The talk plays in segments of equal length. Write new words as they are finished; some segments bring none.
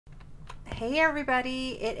Hey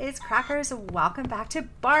everybody, it is Crackers. Welcome back to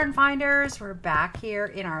Barn Finders. We're back here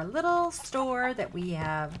in our little store that we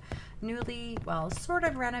have newly, well, sort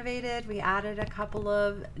of renovated. We added a couple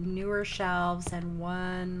of newer shelves and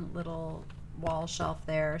one little wall shelf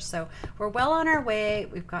there. So we're well on our way.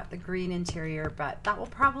 We've got the green interior, but that will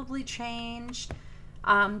probably change.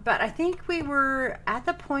 But I think we were at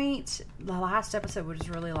the point, the last episode was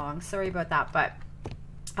really long. Sorry about that, but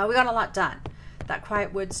we got a lot done. That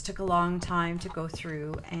Quiet Woods took a long time to go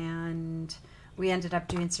through, and we ended up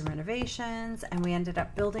doing some renovations, and we ended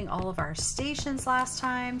up building all of our stations last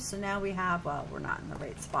time. So now we have, well, we're not in the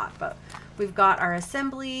right spot, but we've got our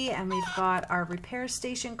assembly and we've got our repair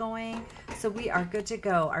station going. So we are good to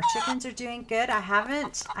go. Our chickens are doing good. I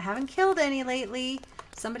haven't killed any lately.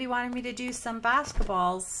 Somebody wanted me to do some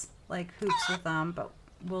basketballs, like hoops with them, but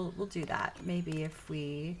we'll do that maybe if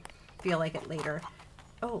we feel like it later.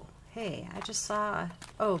 Oh, hey, I just saw,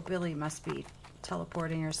 oh, Billy must be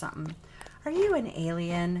teleporting or something. Are you an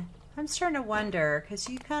alien? I'm starting to wonder, because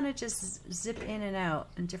you kind of just zip in and out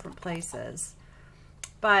in different places.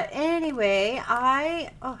 But anyway, oh,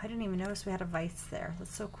 I didn't even notice we had a vice there.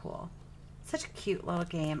 That's so cool. Such a cute little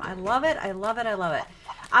game. I love it. I love it. I love it.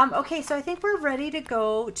 Okay, so I think we're ready to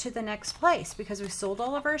go to the next place because we sold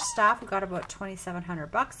all of our stuff. We got about 2,700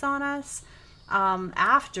 bucks on us.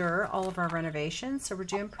 After all of our renovations, so we're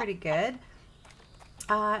doing pretty good.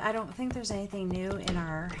 I don't think there's anything new in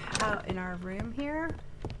our room here.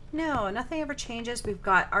 No, nothing ever changes. We've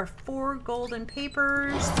got our 4 golden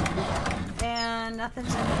papers and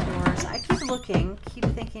nothing's in the doors. I keep looking, keep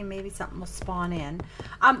thinking maybe something will spawn in.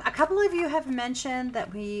 A couple of you have mentioned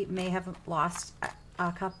that we may have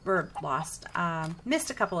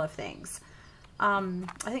missed a couple of things. I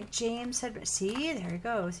think James had, see, there he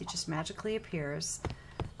goes. He just magically appears.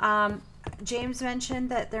 James mentioned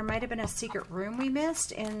that there might have been a secret room we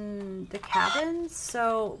missed in the cabins.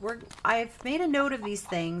 So I've made a note of these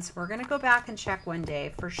things. We're going to go back and check one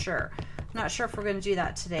day for sure. I'm not sure if we're going to do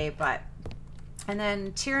that today, but, and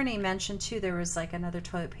then Tyranny mentioned too, there was like another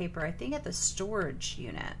toilet paper, I think at the storage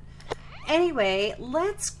unit. Anyway,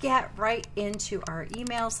 let's get right into our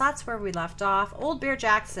emails. That's where we left off. Old Bear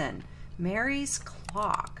Jackson. Mary's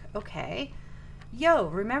clock. Okay. Yo,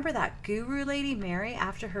 remember that guru lady Mary?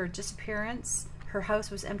 After her disappearance, her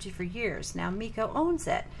house was empty for years. Now Miko owns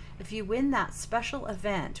it. If you win that special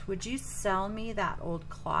event, would you sell me that old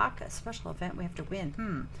clock? A special event we have to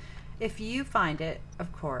win. If you find it,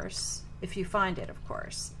 of course. If you find it, of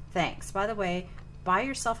course. Thanks. By the way, buy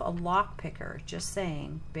yourself a lock picker. Just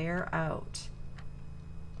saying. Bear out.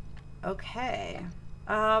 Okay.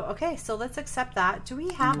 Okay, so let's accept that. Do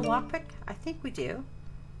we have a lockpick? I think we do.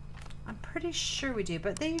 I'm pretty sure we do,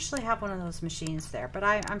 but they usually have one of those machines there, but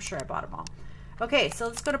I'm sure I bought them all. Okay, so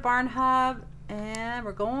let's go to Barn Hub, and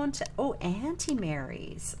we're going to, oh, Auntie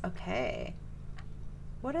Mary's. Okay.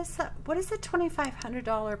 What is that? What is the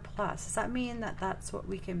 $2,500 plus? Does that mean that that's what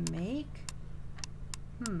we can make?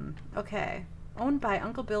 Okay. Owned by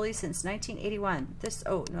Uncle Billy since 1981. This,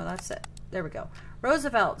 oh, no, that's it. There we go.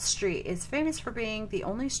 Roosevelt Street is famous for being the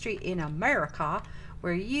only street in America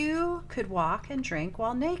where you could walk and drink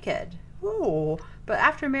while naked. Ooh, but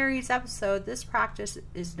after Mary's episode, this practice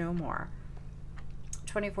is no more.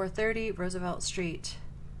 2430 Roosevelt Street.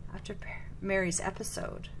 After Mary's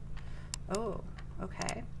episode. Oh,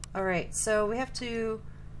 okay. All right, so we have to,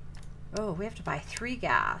 oh, we have to buy 3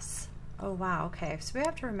 gas. Oh, wow, okay. So we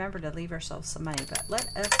have to remember to leave ourselves some money, but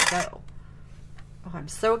let us go. Oh, I'm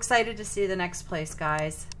so excited to see the next place,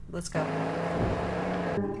 guys. Let's go.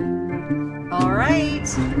 All right,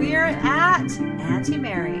 we're at Auntie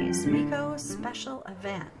Mary's Miko special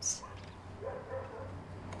event.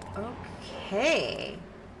 Okay.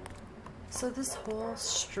 So this whole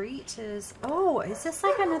street is, oh, is this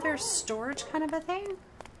like another storage kind of a thing?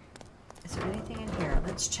 Is there anything in here?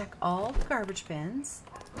 Let's check all the garbage bins.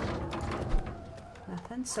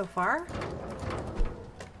 Nothing so far.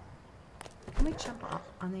 Can we jump off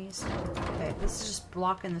on these? Okay, this is just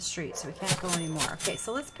blocking the street, so we can't go anymore. Okay,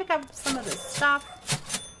 so let's pick up some of this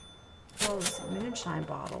stuff. Those moonshine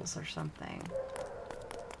bottles or something.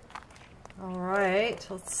 All right,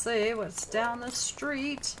 let's see what's down the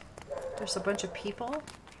street. There's a bunch of people.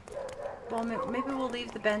 Well, maybe we'll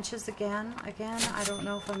leave the benches again. I don't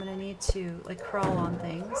know if I'm gonna need to like crawl on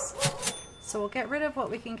things. So we'll get rid of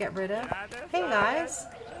what we can get rid of. Hey guys,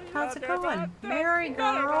 how's it going? Mary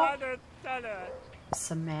girl.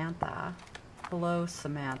 Samantha. Hello,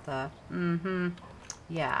 Samantha.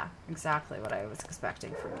 Yeah, exactly what I was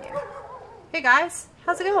expecting from you. Hey guys,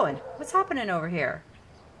 how's it going? What's happening over here?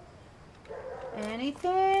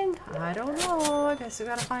 Anything? I don't know. I guess we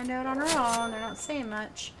gotta find out on our own. They're not saying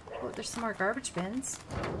much. Oh, there's some more garbage bins.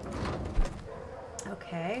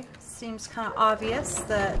 Okay, seems kind of obvious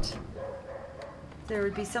that there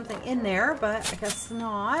would be something in there, but I guess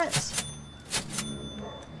not.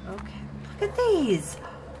 Okay, look at these.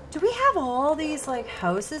 Do we have all these like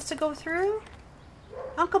houses to go through?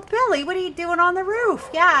 Uncle Billy, what are you doing on the roof?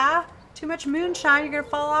 Yeah, too much moonshine, you're gonna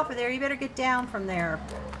fall off of there. You better get down from there.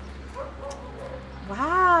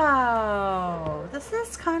 Wow, this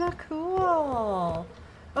is kind of cool.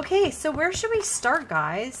 Okay, so where should we start,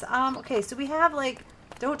 guys? Okay, so we have like,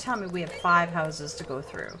 don't tell me we have 5 houses to go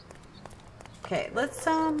through. Okay, let's,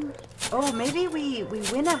 oh, maybe we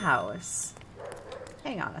win a house.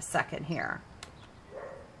 Hang on a second here.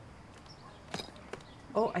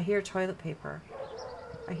 Oh, I hear toilet paper.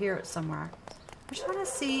 I hear it somewhere. I just want to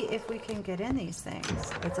see if we can get in these things.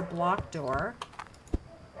 It's a blocked door.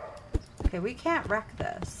 Okay, we can't wreck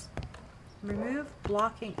this. Remove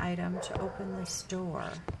blocking item to open this door.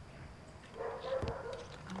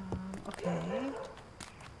 Okay.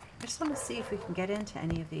 I just want to see if we can get into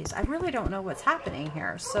any of these. I really don't know what's happening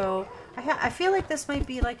here. So I feel like this might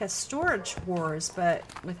be like a storage wars, but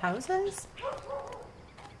with houses.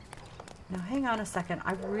 Now hang on a second.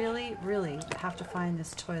 I really, really have to find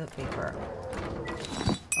this toilet paper.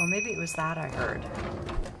 Oh, maybe it was that I heard.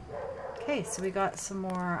 Okay, so we got some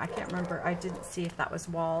more. I can't remember. I didn't see if that was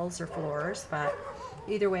walls or floors, but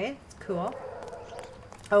either way, it's cool.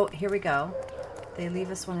 Oh, here we go. They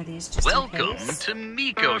leave us one of these just in case. Welcome to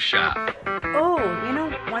Miko Shop. Oh, you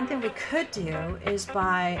know, one thing we could do is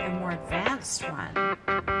buy a more advanced one,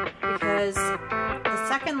 because the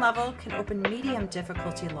second level can open medium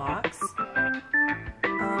difficulty locks, and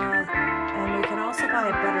we can also buy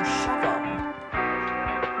a better shovel.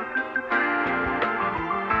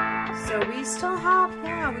 So we still have,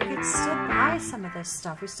 yeah, we could still buy some of this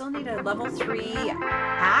stuff. We still need a level 3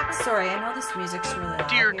 axe. Sorry, I know this music's really loud.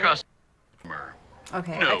 Dear here. customer,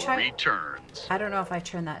 okay, no I tried, returns. I don't know if I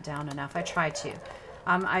turned that down enough. I tried to.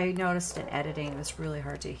 I noticed in editing it was really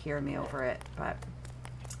hard to hear me over it. But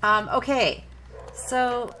okay,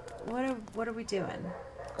 so what are we doing?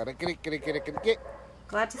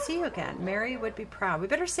 Glad to see you again. Mary would be proud. We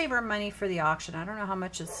better save our money for the auction. I don't know how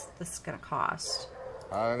much this is going to cost.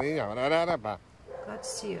 Glad to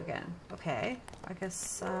see you again. Okay, I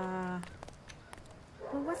guess, well,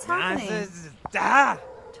 what's happening?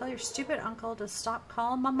 Tell your stupid uncle to stop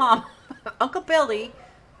calling my mom. Uncle Billy,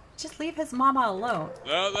 just leave his mama alone.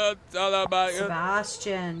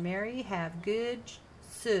 Sebastian, Mary have good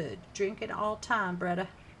sud. Drinking all time, brother.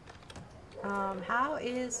 How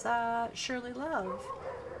is, Shirley Love?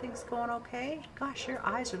 Things going okay? Gosh, your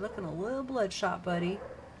eyes are looking a little bloodshot, buddy.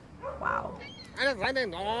 Wow.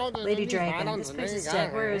 Lady Dragon, this place is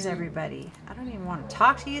dead. Where is everybody? I don't even want to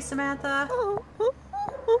talk to you, Samantha.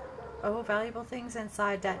 Oh, valuable things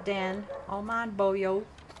inside that den. All mine, Boyo.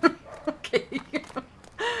 Okay.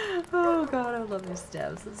 Oh, God, I love these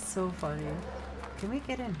steps. It's so funny. Can we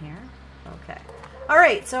get in here? Okay. All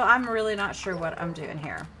right, so I'm really not sure what I'm doing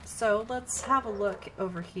here. So let's have a look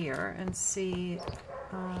over here and see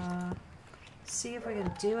if we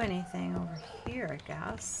can do anything over here, I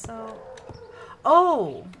guess. So,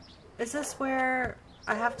 oh, is this where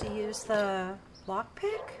I have to use the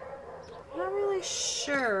lockpick? I'm not really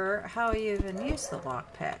sure how you even use the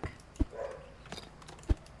lockpick.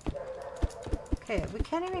 Okay, we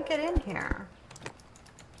can't even get in here.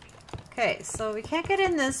 Okay, so we can't get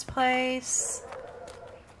in this place.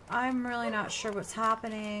 I'm really not sure what's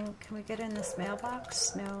happening. Can we get in this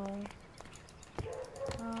mailbox? No.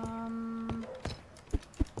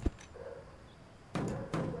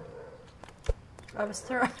 I was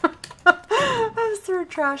throwing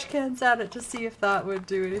trash cans at it to see if that would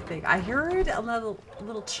do anything. I heard a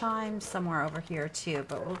little chime somewhere over here too,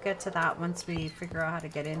 but we'll get to that once we figure out how to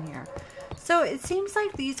get in here. So it seems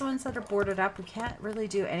like these ones that are boarded up we can't really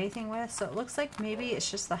do anything with, so it looks like maybe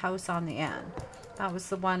it's just the house on the end. That was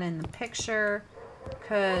the one in the picture,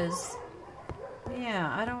 because,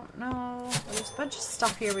 yeah, I don't know. There's a bunch of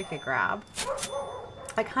stuff here we could grab.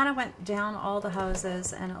 I kind of went down all the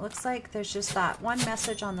houses, and it looks like there's just that one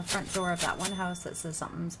message on the front door of that one house that says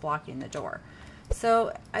something's blocking the door.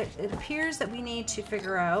 So it appears that we need to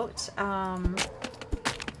figure out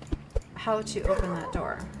how to open that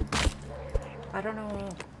door. I don't know,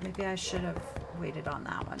 maybe I should have waited on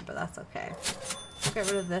that one, but that's okay. We'll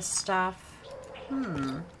get rid of this stuff.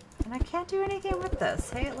 And I can't do anything with this.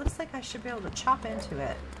 Hey, it looks like I should be able to chop into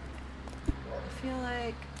it. I feel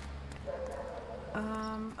like...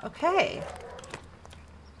 okay.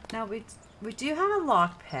 Now we do have a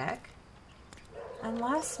lockpick.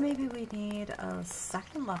 Unless maybe we need a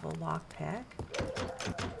second level lockpick.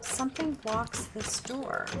 Something blocks this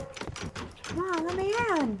door. Come on, let me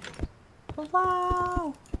in.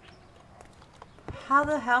 Hello? How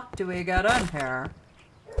the heck do we get in here?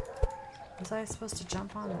 Was I supposed to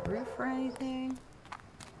jump on the roof or anything?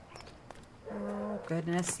 Oh,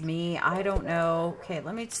 goodness me. I don't know. Okay,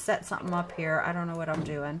 let me set something up here. I don't know what I'm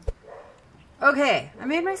doing. Okay, I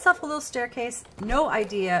made myself a little staircase. No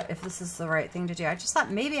idea if this is the right thing to do. I just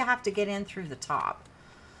thought maybe I have to get in through the top.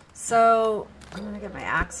 So, I'm going to get my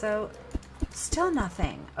axe out. Still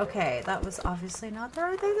nothing. Okay, that was obviously not the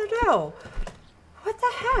right thing to do. What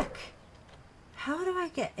the heck? How do I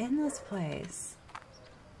get in this place?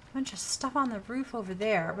 A bunch of stuff on the roof over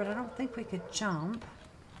there, but I don't think we could jump.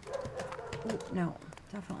 Ooh, no,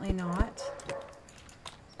 definitely not.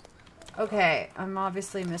 Okay, I'm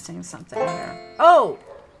obviously missing something here. Oh!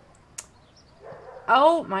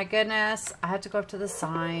 Oh my goodness. I had to go up to the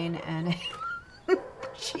sign and...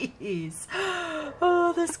 Jeez.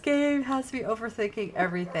 Oh, this game has me overthinking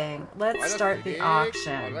everything. Let's start the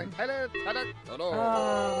auction.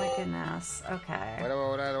 Oh my goodness. Okay.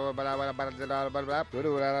 Alright.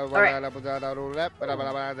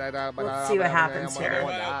 Let's see what happens here.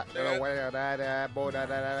 I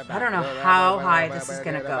don't know how high this is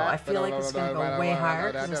going to go. I feel like it's going to go way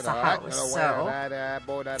higher because it's a house. So,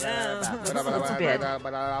 let's bid. I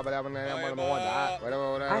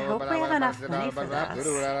hope we have enough money for this.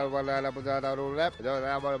 Alright,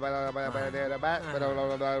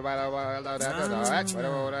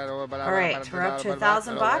 we're up to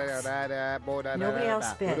 $1,000. Nobody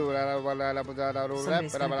else bid.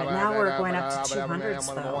 Somebody's gonna bid. Now we're going up to 200s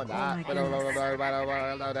though. Oh my goodness.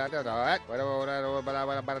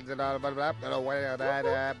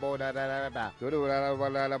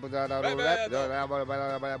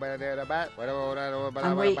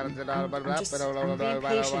 I'm waiting. I'm being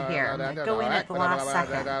patient here. I'm gonna go in at the last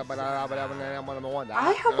second.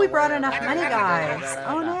 I hope we brought enough money, guys.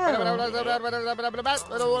 Oh no.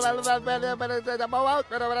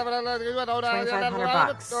 2,500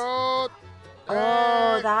 bucks.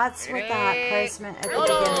 Oh, that's what that price meant at the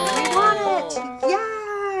beginning. We won it!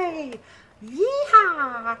 Yay!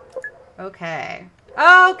 Yeehaw! Okay.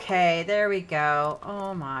 Okay, there we go.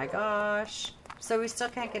 Oh my gosh. So we still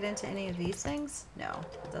can't get into any of these things? No,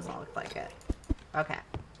 it doesn't look like it. Okay.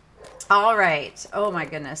 All right. Oh my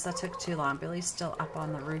goodness, that took too long. Billy's still up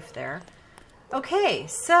on the roof there. Okay,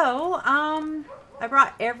 so I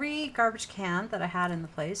brought every garbage can that I had in the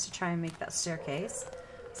place to try and make that staircase.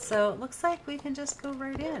 So it looks like we can just go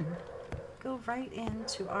right in. Go right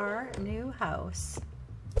into our new house.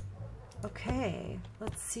 Okay,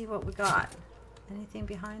 let's see what we got. Anything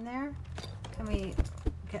behind there? Can we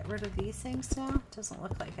get rid of these things now? Doesn't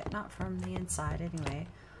look like it. Not from the inside anyway.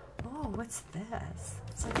 Oh, what's this?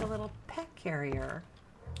 It's like a little pet carrier.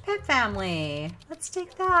 Pet family. Let's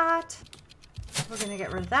take that. We're going to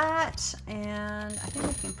get rid of that. And I think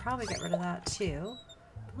we can probably get rid of that too.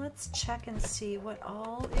 Let's check and see what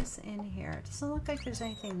all is in here. It doesn't look like there's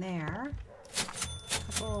anything there.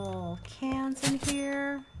 A couple cans in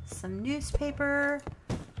here. Some newspaper.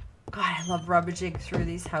 God, I love rummaging through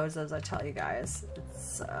these houses, I tell you guys.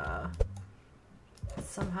 It's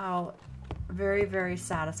somehow very, very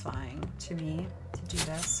satisfying to me to do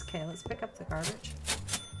this. Okay, let's pick up the garbage.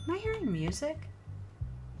 Am I hearing music?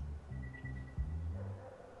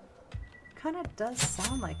 Kind of does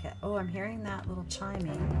sound like it. Oh, I'm hearing that little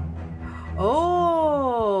chiming.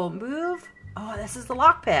 Oh, move. Oh, this is the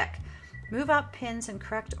lockpick. Move up pins in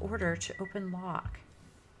correct order to open lock.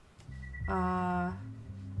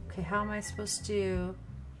 Okay, how am I supposed to...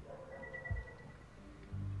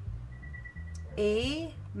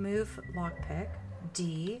 A, move lockpick.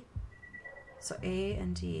 D, so A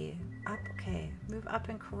and D. Up, okay. Move up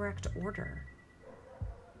in correct order.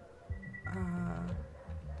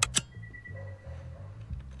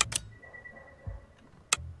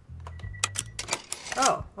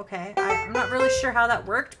 Oh, okay. I'm not really sure how that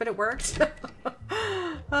worked, but it worked.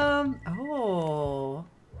 Oh,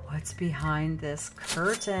 what's behind this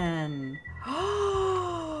curtain?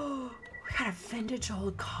 Oh, we got a vintage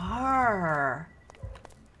old car.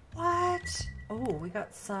 What? Oh, we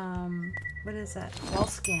got some, what is that? Wall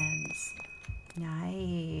skins.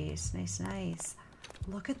 Nice, nice, nice.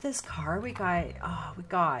 Look at this car we got. Oh, we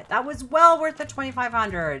got. That was well worth the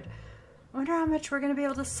 $2,500. I wonder how much we're going to be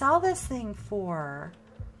able to sell this thing for.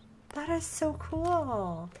 That is so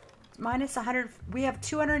cool. Minus 100. We have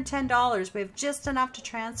 $210. We have just enough to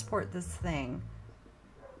transport this thing.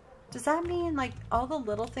 Does that mean, like, all the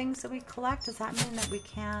little things that we collect, does that mean that we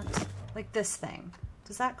can't, like this thing?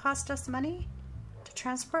 Does that cost us money? To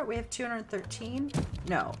transport, we have 213.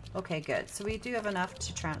 No. Okay, good. So we do have enough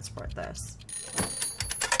to transport this.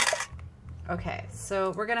 Okay,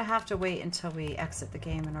 so we're going to have to wait until we exit the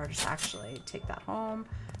game in order to actually take that home.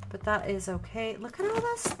 But that is okay. Look at all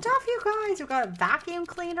that stuff, you guys. We've got a vacuum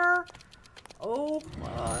cleaner. Oh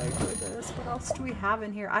my goodness. What else do we have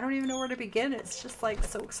in here? I don't even know where to begin. It's just like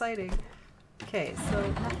so exciting. Okay, so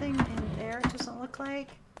nothing in there, it doesn't look like.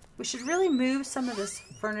 We should really move some of this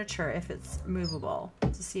furniture if it's movable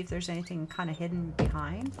to see if there's anything kind of hidden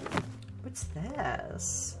behind. What's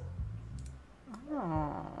this?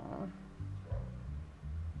 Oh.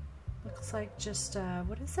 Looks like just,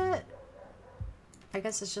 what is it? I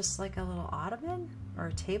guess it's just like a little ottoman or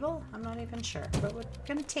a table. I'm not even sure, but we're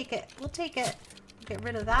gonna take it. We'll take it. Get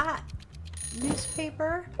rid of that.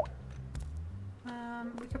 Newspaper.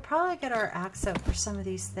 We could probably get our axe out for some of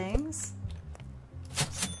these things.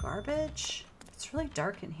 Some garbage. It's really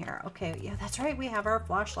dark in here. Okay, yeah, that's right. We have our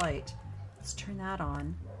flashlight. Let's turn that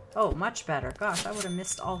on. Oh, much better. Gosh, I would have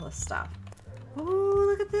missed all this stuff. Ooh,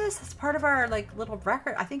 look at this. That's part of our like little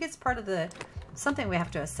record. I think it's part of the something we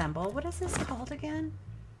have to assemble. What is this called again?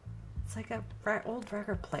 It's like a old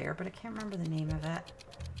record player, but I can't remember the name of it.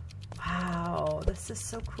 Wow, this is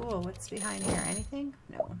so cool. What's behind here? Anything?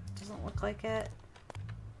 No, doesn't look like it.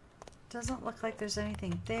 Doesn't look like there's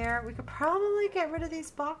anything there. We could probably get rid of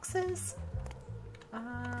these boxes.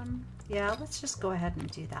 Yeah, let's just go ahead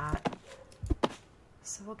and do that.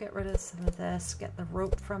 So we'll get rid of some of this, get the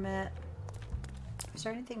rope from it. Is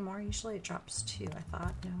there anything more? Usually it drops 2, I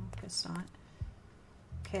thought. No, guess not.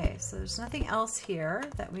 Okay, so there's nothing else here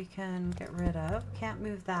that we can get rid of. Can't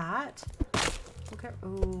move that.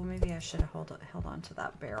 Oh, maybe I should have held on to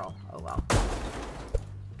that barrel. Oh well.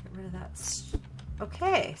 Get rid of that.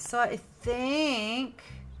 Okay, so I think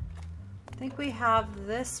we have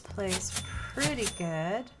this place pretty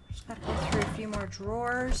good. Just gotta go through a few more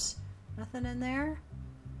drawers. Nothing in there?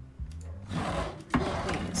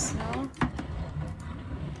 Please, no?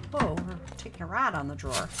 Whoa, we're taking a rat on the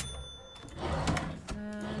drawer.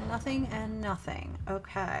 Nothing and nothing.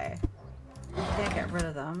 Okay. Can't get rid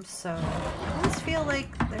of them, so I always feel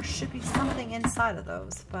like there should be something inside of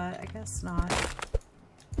those, but I guess not.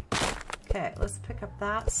 Okay, let's pick up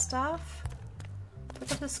that stuff.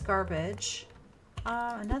 Pick up this garbage.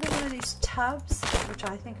 Another one of these tubs, which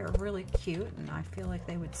I think are really cute, and I feel like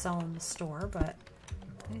they would sell in the store, but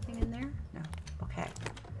anything in there? No. Okay.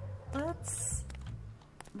 Let's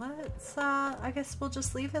I guess we'll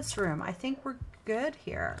just leave this room. I think we're good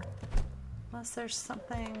here. Unless there's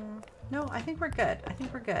something... No, I think we're good. I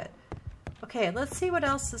think we're good. Okay, let's see what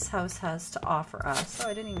else this house has to offer us. Oh,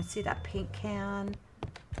 I didn't even see that paint can.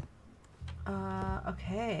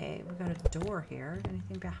 Okay, we got a door here.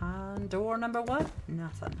 Anything behind door number 1?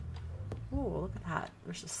 Nothing. Ooh, look at that.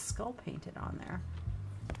 There's a skull painted on there.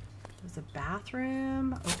 There's a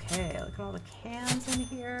bathroom. Okay, look at all the cans in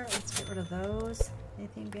here. Let's get rid of those.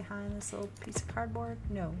 Anything behind this little piece of cardboard?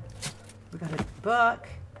 No. We got a book.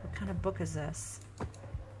 What kind of book is this?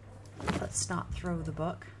 Let's not throw the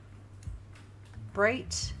book.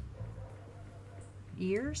 Bright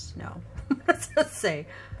years? No. What does it say?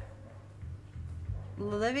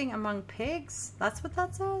 Living among pigs? That's what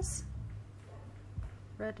that says?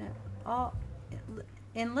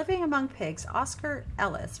 In Living Among Pigs, Oscar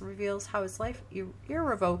Ellis reveals how his life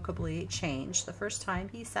irrevocably changed the first time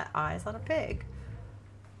he set eyes on a pig.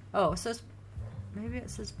 Oh, it says, maybe it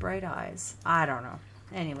says bright eyes. I don't know.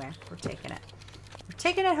 Anyway, we're taking it. We're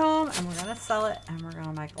taking it home and we're going to sell it and we're going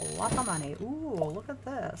to make a lot of money. Ooh, look at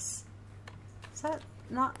this. Is that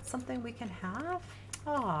not something we can have?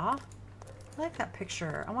 Aw, I like that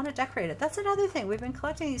picture. I want to decorate it. That's another thing. We've been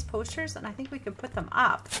collecting these posters and I think we can put them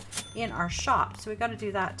up in our shop. So we got to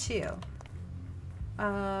do that too.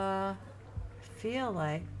 I feel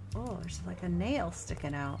like, oh, there's like a nail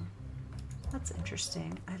sticking out. That's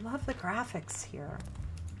interesting. I love the graphics here.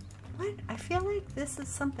 What? I feel like this is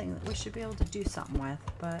something that we should be able to do something with,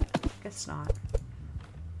 but I guess not.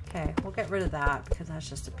 Okay, we'll get rid of that because that's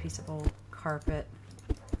just a piece of old carpet,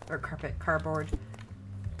 or cardboard.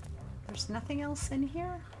 There's nothing else in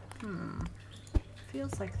here?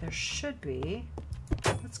 Feels like there should be.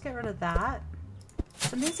 Let's get rid of that.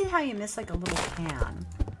 It's amazing how you miss like a little can.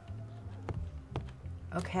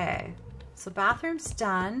 Okay. So bathroom's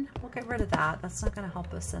done. We'll get rid of that. That's not going to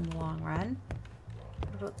help us in the long run.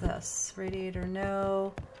 What about this? Radiator,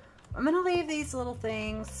 no. I'm going to leave these little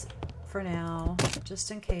things for now, just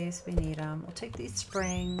in case we need them. We'll take these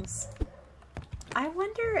springs. I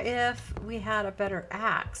wonder if we had a better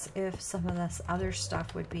axe, if some of this other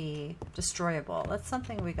stuff would be destroyable. That's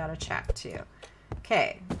something we got to check too.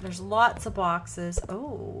 Okay, there's lots of boxes.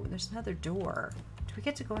 Oh, there's another door. Do we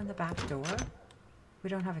get to go in the back door? We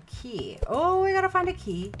don't have a key. Oh, we gotta find a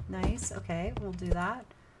key. Nice. Okay, we'll do that.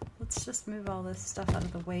 Let's just move all this stuff out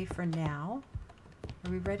of the way for now.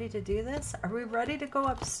 Are we ready to do this? Are we ready to go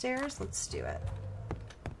upstairs? Let's do it.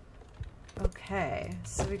 Okay,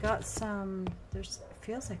 so we got some, it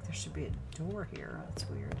feels like there should be a door here. That's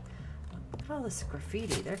weird. Look at all this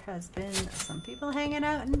graffiti. There has been some people hanging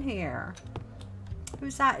out in here.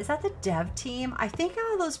 Who's that? Is that the dev team? I think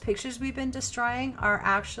all those pictures we've been destroying are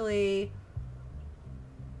actually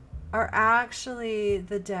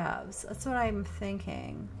the devs. That's what I'm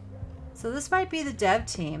thinking. So this might be the dev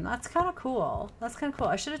team. That's kind of cool. That's kind of cool.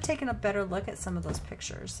 I should have taken a better look at some of those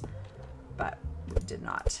pictures, but we did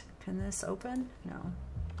not. Can this open? No.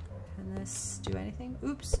 Can this do anything?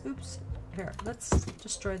 Oops, oops. Here, let's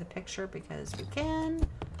destroy the picture because we can.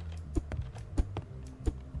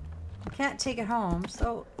 We can't take it home,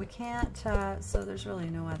 so we can't, so there's really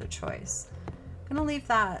no other choice. I'm gonna leave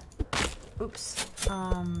that, oops,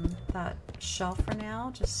 that shelf for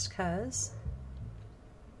now, just cause.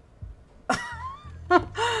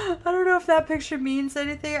 I don't know if that picture means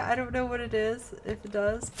anything. I don't know what it is, if it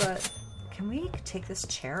does, but can we take this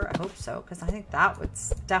chair? I hope so, because I think that would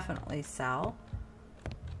definitely sell.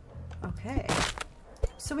 Okay,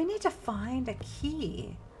 so we need to find a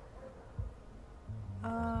key.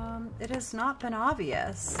 It has not been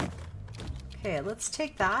obvious. Okay, let's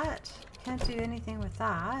take that. Can't do anything with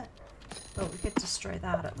that. But we could destroy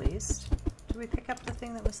that at least. Did we pick up the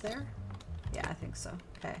thing that was there? Yeah, I think so.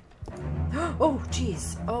 Okay. Oh,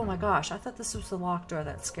 jeez. Oh my gosh. I thought this was the locked door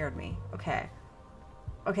that scared me. Okay.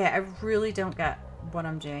 Okay, I really don't get what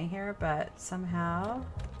I'm doing here, but somehow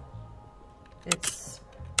it's...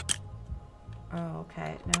 Oh,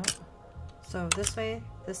 okay. No. So this way,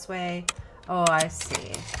 this way. Oh, I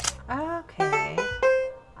see. Okay.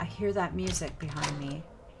 I hear that music behind me.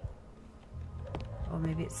 Oh,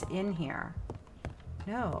 maybe it's in here.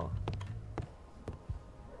 No.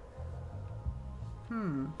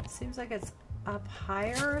 Seems like it's up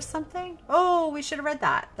higher or something. Oh, we should have read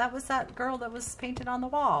that. That was that girl that was painted on the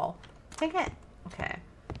wall. Dang it. Okay.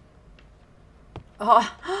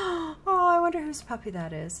 Oh, oh, I wonder whose puppy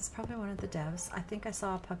that is. It's probably one of the devs. I think I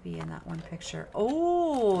saw a puppy in that one picture.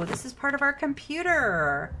 Oh, this is part of our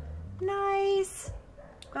computer. Nice.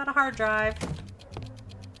 Got a hard drive.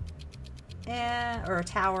 Or a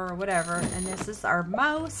tower or whatever. And this is our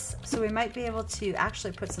mouse. So we might be able to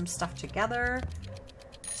actually put some stuff together.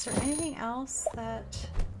 Is there anything else that...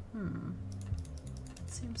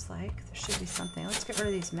 Seems like there should be something. Let's get rid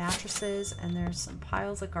of these mattresses. And there's some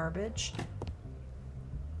piles of garbage.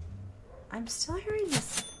 I'm still hearing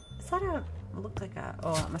this. Is that a... It looked like a...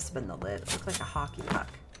 Oh, it must have been the lid. It looked like a hockey puck.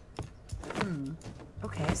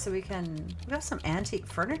 Okay, so we got some antique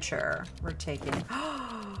furniture we're taking.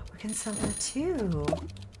 Oh, we can sell that too.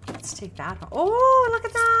 Let's take that home. Oh, look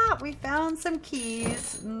at that. We found some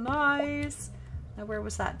keys. Nice. Now, where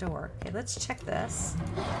was that door? Okay, let's check this.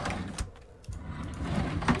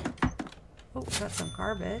 Oh, we got some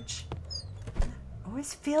garbage.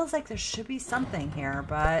 Always feels like there should be something here,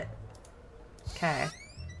 but... Okay.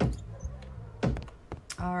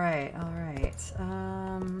 All right, all right.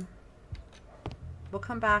 We'll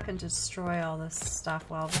come back and destroy all this stuff.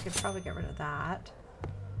 Well, we could probably get rid of that.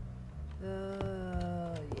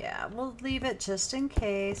 Yeah, we'll leave it just in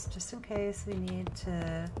case we need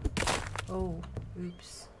to... Oh,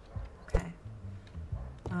 oops. Okay.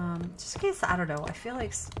 Just in case, I don't know. I feel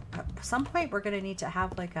like at some point we're going to need to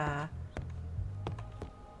have like a...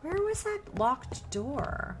 Where was that locked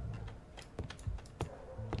door?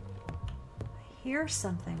 I hear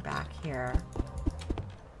something back here.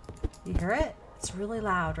 You hear it? It's really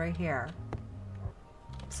loud right here.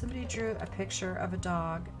 Somebody drew a picture of a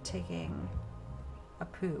dog taking a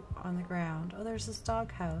poop on the ground. Oh, there's this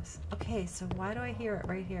dog house. Okay, so why do I hear it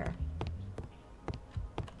right here?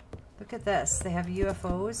 Look at this. They have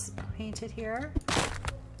UFOs painted here.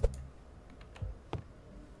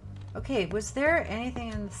 Okay, was there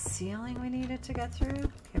anything in the ceiling we needed to get through?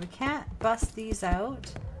 Okay, we can't bust these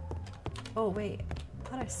out. Oh, wait. I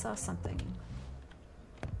thought I saw something.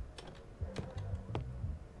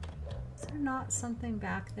 Is there not something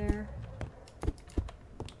back there?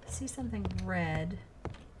 I see something red.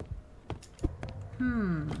 How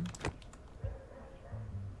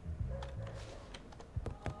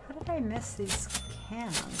did I miss these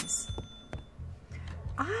cans?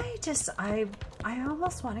 I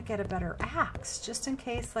almost want to get a better axe, just in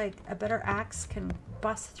case like a better axe can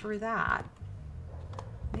bust through that.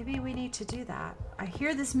 Maybe we need to do that. I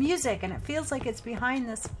hear this music and it feels like it's behind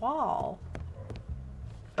this wall.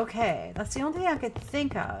 Okay, that's the only thing I could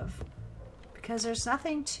think of. Because there's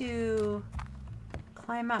nothing to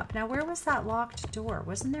climb up. Now, where was that locked door?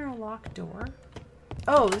 Wasn't there a locked door?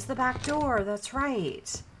 Oh, it was the back door. That's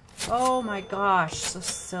right. Oh my gosh, so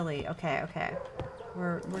silly. Okay, okay.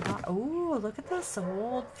 We're not. Oh, look at this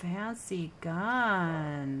old fancy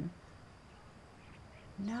gun.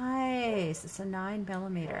 Nice. It's a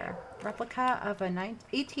 9mm replica of a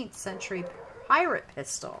 18th century pirate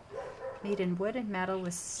pistol made in wood and metal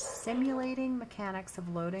with simulating mechanics of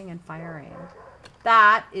loading and firing.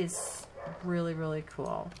 That is really, really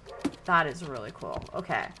cool. That is really cool.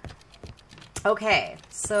 Okay. Okay,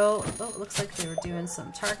 so it looks like they were doing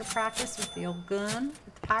some target practice with the old gun,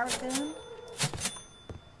 with the pirate gun.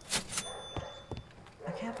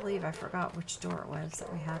 I can't believe I forgot which door it was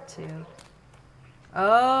that we had to.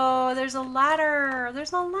 Oh, there's a ladder.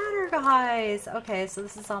 There's a ladder, guys. Okay, so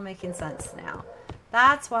this is all making sense now.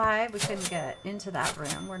 That's why we couldn't get into that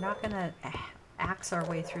room. We're not going to axe our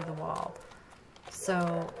way through the wall.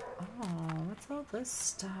 So, oh, what's all this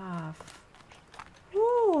stuff?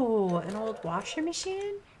 Ooh, an old washing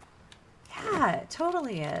machine? Yeah, it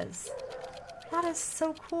totally is. That is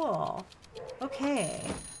so cool. Okay.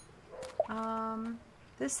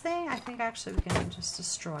 This thing, I think actually we can just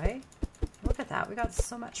destroy. Look at that. We got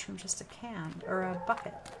so much from just a can, or a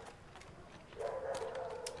bucket.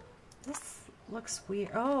 This looks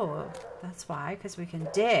weird. Oh, that's why, because we can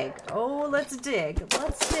dig. Oh, let's dig.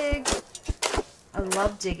 Let's dig. I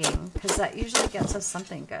love digging, because that usually gets us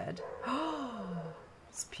something good. Oh,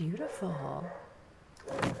 it's beautiful.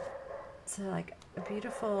 It's like a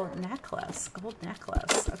beautiful necklace, gold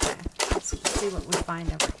necklace. Okay, let's see what we find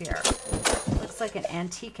over here. Looks like an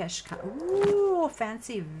antique-ish kind. Ooh,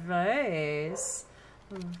 fancy vase.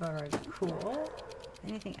 Very cool.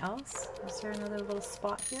 Anything else? Is there another little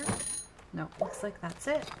spot here? No, looks like that's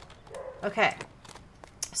it. Okay,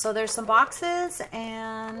 so there's some boxes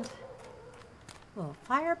and a little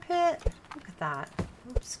fire pit. Look at that.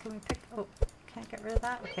 Oops, can we pick? Oh, can't get rid of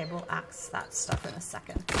that. Okay, we'll axe that stuff in a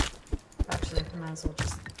second. Actually, we might as well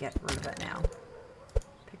just get rid of it now.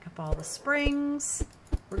 Pick up all the springs.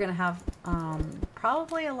 We're gonna have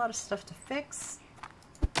probably a lot of stuff to fix.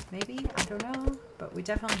 Maybe, I don't know. But we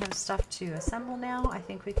definitely have stuff to assemble now. I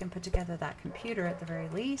think we can put together that computer at the very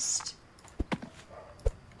least.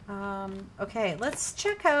 Okay, let's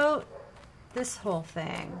check out this whole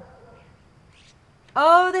thing.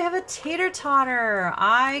 Oh, they have a tater-totter.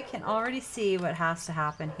 I can already see what has to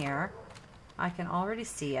happen here. I can already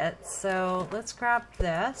see it. So let's grab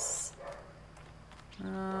this.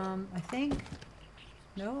 I think...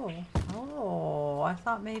 No. Oh, I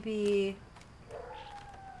thought maybe...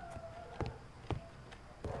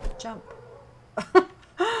 Jump.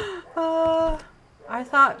 I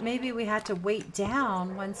thought maybe we had to weight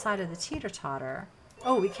down one side of the teeter-totter.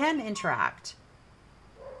 Oh, we can interact.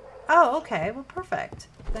 Oh, okay. Well, perfect.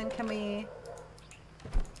 Then can we...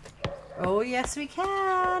 Oh, yes, we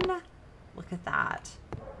can. Look at that.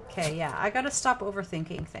 Okay, yeah. I gotta stop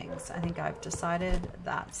overthinking things. I think I've decided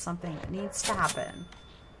that's something that needs to happen.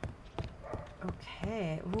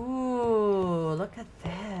 Okay. Ooh, look at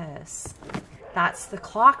this. That's the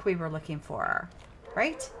clock we were looking for,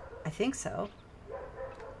 right? I think so.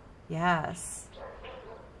 Yes.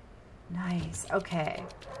 Nice. Okay.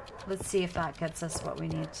 Let's see if that gets us what we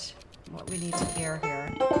need to hear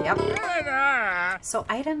here. Yep. So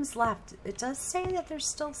items left. It does say that there's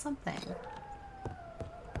still something.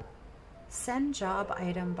 Send job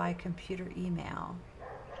item by computer email.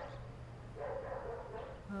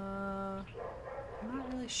 I'm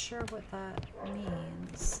not really sure what that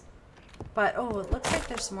means. But, oh, it looks like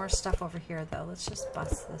there's more stuff over here, though. Let's just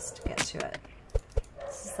bust this to get to it.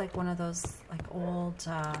 This is like one of those, like, old,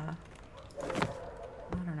 I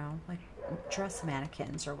don't know, like dress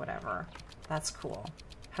mannequins or whatever. That's cool.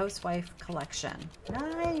 Housewife collection.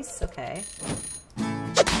 Nice. Okay.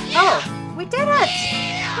 Oh, we did it!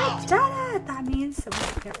 We did it! That means that we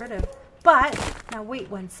can get rid of. But, now wait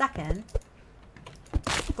 1 second.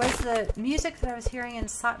 Was the music that I was hearing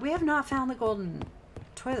inside... We have not found the golden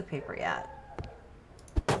toilet paper yet.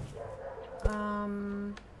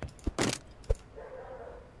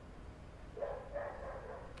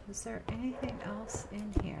 Is there anything else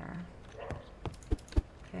in here?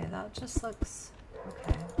 Okay, that just looks...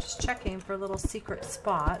 Okay, just checking for little secret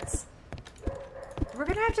spots. We're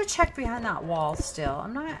gonna have to check behind that wall still.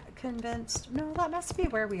 I'm not convinced. No, that must be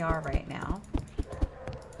where we are right now.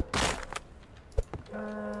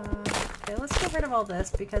 Okay, let's get rid of all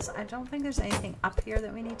this because I don't think there's anything up here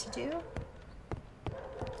that we need to do.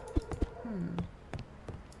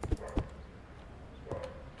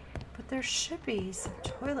 But there should be some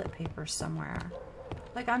toilet paper somewhere.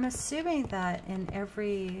 Like, I'm assuming that in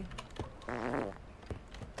every...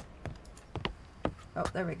 Oh,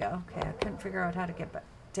 there we go. Okay, I couldn't figure out how to get back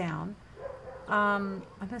down. I'm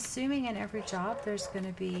assuming in every job there's going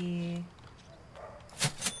to be...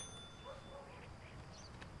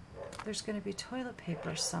 There's going to be toilet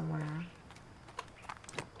paper somewhere.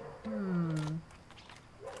 I'm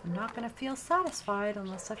not going to feel satisfied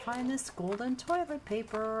unless I find this golden toilet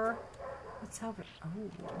paper. Let's have it.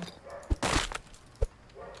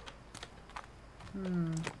 Oh.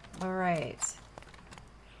 Alright.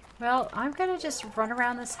 Well, I'm going to just run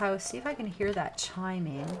around this house, see if I can hear that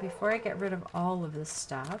chiming before I get rid of all of this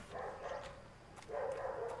stuff.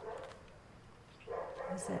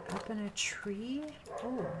 Is it up in a tree?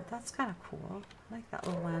 Oh, that's kind of cool. I like that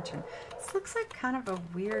little lantern. This looks like kind of a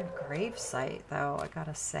weird grave site, though, I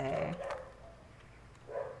gotta say.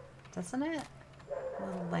 Doesn't it? A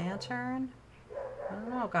little lantern? I don't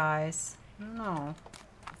know, guys. I don't know.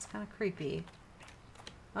 It's kind of creepy.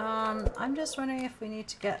 I'm just wondering if we need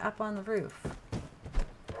to get up on the roof.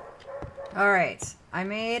 Alright, I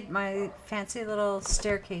made my fancy little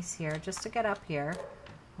staircase here just to get up here.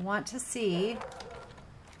 I want to see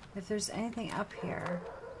if there's anything up here.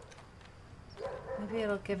 Maybe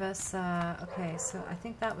it'll give us, okay, so I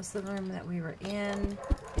think that was the room that we were in.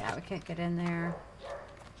 Yeah, we can't get in there.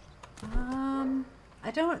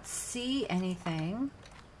 I don't see anything.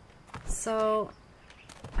 So,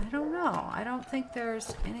 I don't know. I don't think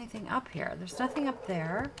there's anything up here. There's nothing up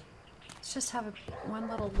there. Let's just have one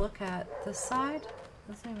little look at this side.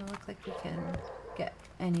 Doesn't even look like we can get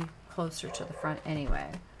any closer to the front anyway.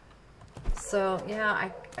 So,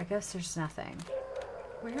 yeah, I guess there's nothing.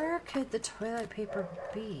 Where could the toilet paper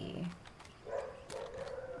be?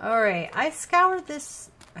 Alright, I scoured this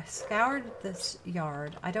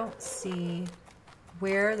yard. I don't see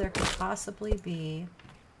where there could possibly be.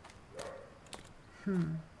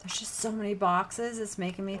 There's just so many boxes. It's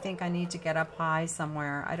making me think I need to get up high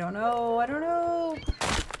somewhere. I don't know. I don't know.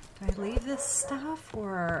 Do I leave this stuff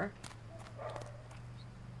or...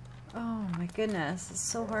 Oh my goodness. It's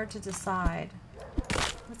so hard to decide.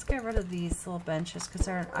 Let's get rid of these little benches because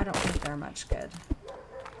I don't think they're much good.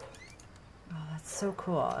 Oh, that's so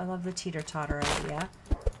cool. I love the teeter-totter idea.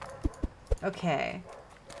 Okay.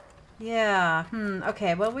 Yeah.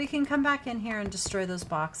 Okay. Well, we can come back in here and destroy those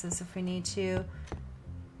boxes if we need to.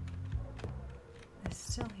 I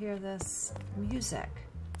still hear this music.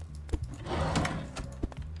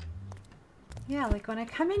 Yeah, like when I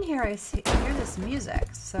come in here, I hear this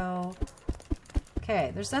music. So,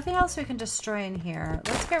 okay. There's nothing else we can destroy in here.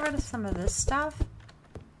 Let's get rid of some of this stuff.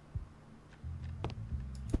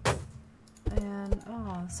 And,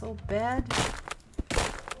 oh, this old bed.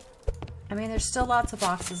 I mean, there's still lots of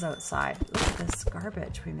boxes outside. Look at this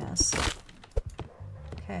garbage we missed.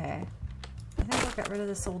 Okay. I think we'll get rid of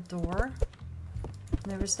this old door. And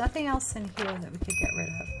there was nothing else in here that we could get rid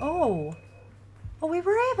of. Oh! Oh, we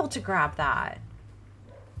were able to grab that.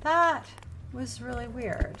 That was really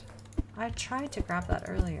weird. I tried to grab that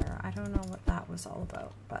earlier. I don't know what that was all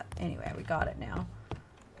about. But anyway, we got it now.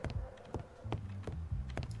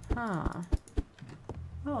 Huh.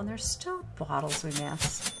 Oh, and there's still bottles we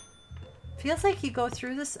missed. Feels like you go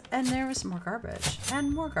through this and there was more garbage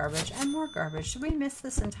and more garbage and more garbage. Did we miss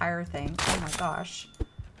this entire thing? Oh my gosh.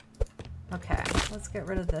 Okay, let's get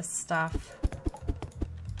rid of this stuff.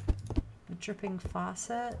 The dripping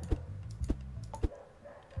faucet.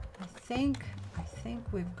 I think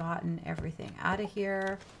we've gotten everything out of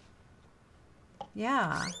here.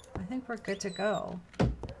 Yeah, I think we're good to go.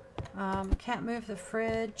 Can't move the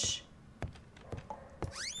fridge.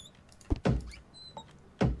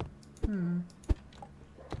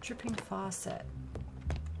 Dripping faucet.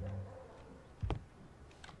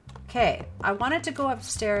 Okay, I wanted to go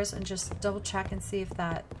upstairs and just double check and see if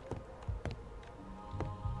that...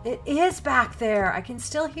 It is back there! I can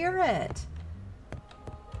still hear it!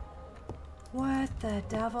 What the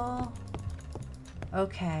devil?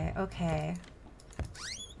 Okay, okay.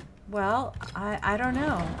 Well, I don't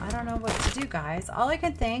know. I don't know what to do, guys. All I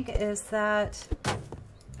can think is that...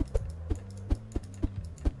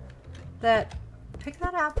 Pick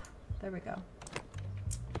that up. There we go.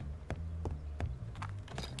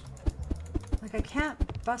 Like, I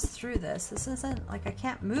can't bust through this. This isn't, like, I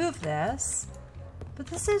can't move this. But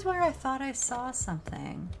this is where I thought I saw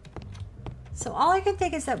something. So all I can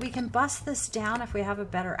think is that we can bust this down if we have a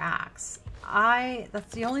better axe.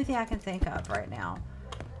 That's the only thing I can think of right now.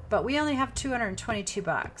 But we only have 222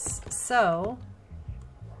 bucks. So,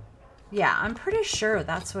 yeah, I'm pretty sure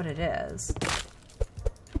that's what it is.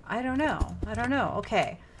 I don't know. I don't know.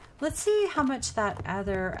 Okay. Let's see how much that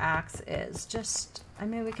other axe is. Just, I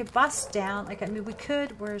mean, we could bust down. Like, I mean, we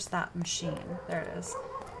could. Where's that machine? There it is.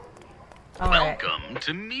 All Welcome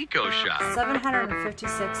to Miko Shop.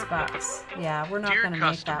 756 bucks. Yeah, we're not going to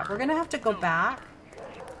make that. We're going to have to go back,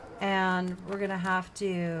 and we're going to have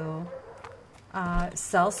to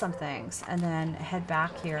sell some things, and then head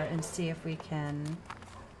back here and see if we can.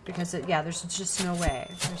 Because yeah, there's just no way.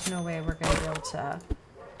 There's no way we're going to be able to.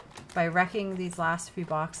 By wrecking these last few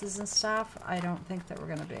boxes and stuff, I don't think that we're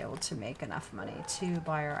going to be able to make enough money to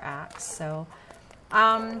buy our axe. So,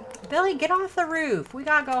 Billy, get off the roof. We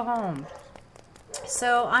got to go home.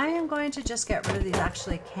 So I am going to just get rid of these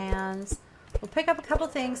actually cans. We'll pick up a couple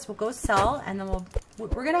things. We'll go sell, and then we're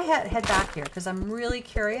going to head back here because I'm really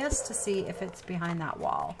curious to see if it's behind that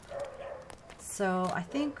wall. So I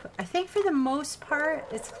think for the most part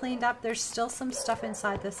it's cleaned up. There's still some stuff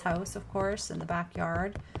inside this house, of course, in the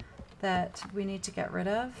backyard that we need to get rid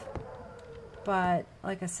of. But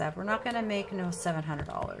like I said, we're not going to make no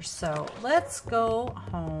 $700. So let's go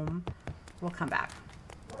home. We'll come back.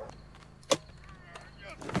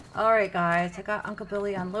 All right, guys, I got Uncle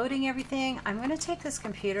Billy unloading everything. I'm going to take this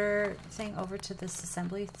computer thing over to this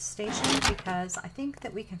assembly station because I think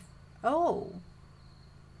that we can... Oh,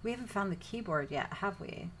 we haven't found the keyboard yet, have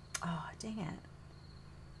we? Oh, dang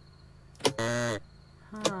it.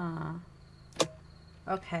 Huh.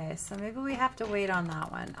 Okay, so maybe we have to wait on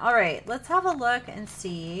that one. All right, let's have a look and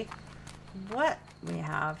see what we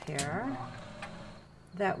have here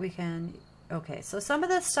that we can... Okay, so some of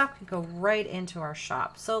this stuff could go right into our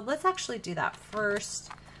shop. So let's actually do that first.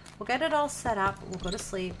 We'll get it all set up. We'll go to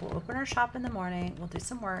sleep. We'll open our shop in the morning. We'll do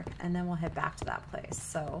some work, and then we'll head back to that place.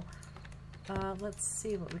 So let's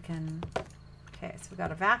see what we can... Okay, so we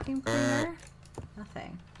got a vacuum cleaner.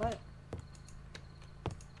 Nothing. What?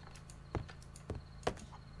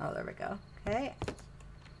 Oh, there we go. Okay.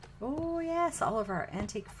 Oh, yes, all of our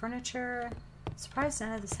antique furniture. Surprised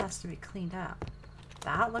none of this has to be cleaned up.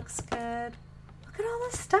 That looks good. Look at all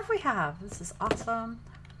this stuff we have. This is awesome.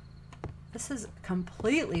 This is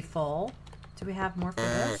completely full. Do we have more for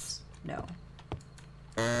this? No.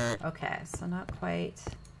 Okay, so not quite.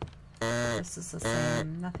 This is the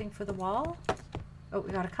same. Nothing for the wall? Oh,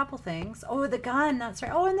 we got a couple things. Oh, the gun. That's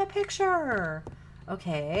right. Oh, and the picture.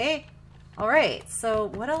 Okay. All right. So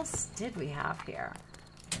what else did we have here?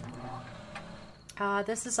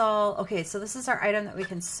 This is all, okay, so this is our item that we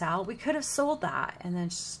can sell. We could have sold that and then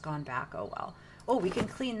just gone back. Oh, well. Oh, we can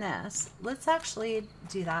clean this. Let's actually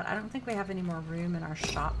do that. I don't think we have any more room in our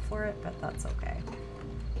shop for it, but that's okay.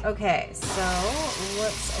 Okay, so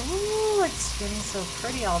let's, oh, it's getting so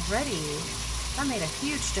pretty already. That made a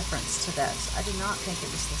huge difference to this. I did not think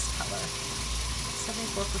it was this color.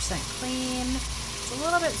 74% clean. It's a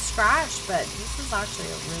little bit scratched, but this is actually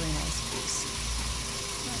a really nice piece.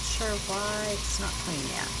 Sure why it's not clean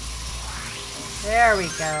yet. There we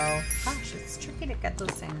go. Gosh, it's tricky to get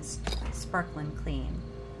those things sparkling clean.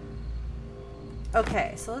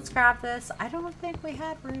 Okay, so let's grab this. I don't think we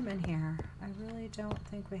had room in here. I really don't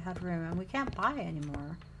think we had room, and we can't buy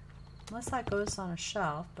anymore unless that goes on a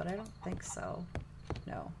shelf, but I don't think so.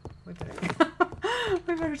 No, we better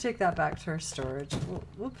we better take that back to our storage.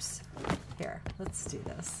 Whoops. Here, let's do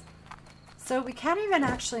this. So we can't even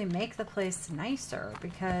actually make the place nicer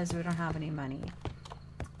because we don't have any money.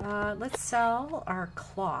 Let's sell our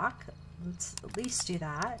clock. Let's at least do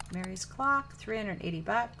that. Mary's clock, 380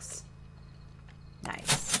 bucks.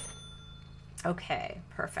 Nice. Okay,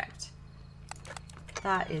 perfect.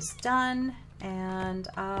 That is done. And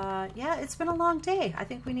yeah, it's been a long day. I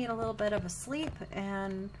think we need a little bit of a sleep,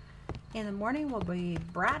 and in the morning we'll be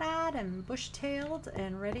brat-eyed and bush-tailed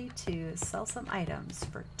and ready to sell some items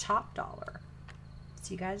for top dollar.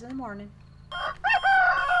 See you guys in the morning.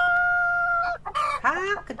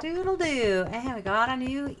 Cock-a-doodle-doo. And we got a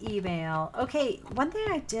new email. Okay, one thing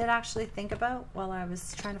I did actually think about while I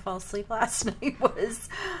was trying to fall asleep last night was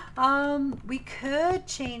we could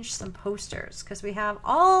change some posters because we have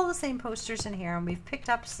all the same posters in here and we've picked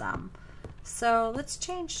up some. So let's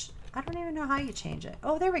change. I don't even know how you change it.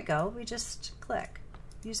 Oh, there we go. We just click.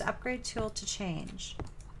 Use upgrade tool to change.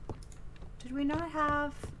 Did we not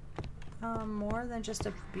have more than just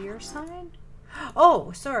a beer sign?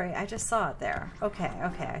 Oh, sorry. I just saw it there. Okay,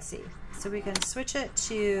 okay, I see. So we can switch it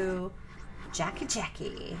to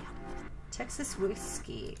Jackie. Texas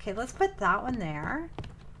whiskey. Okay, let's put that one there.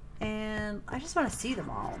 And I just want to see them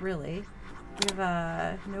all, really. We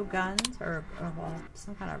have no guns or well,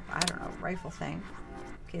 some kind of, I don't know, rifle thing.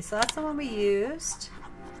 Okay, so that's the one we used.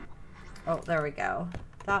 Oh, there we go.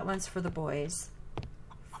 That one's for the boys.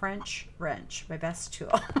 French wrench, my best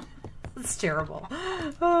tool. That's terrible.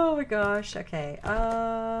 Oh my gosh. Okay.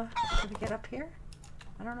 Can we get up here?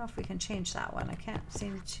 I don't know if we can change that one. I can't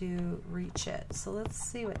seem to reach it. So let's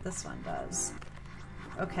see what this one does.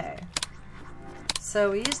 Okay.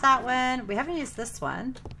 So we use that one. We haven't used this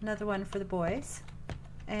one. Another one for the boys.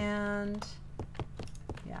 And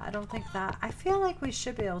yeah, I don't think that... I feel like we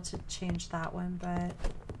should be able to change that one, but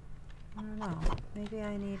I don't know. Maybe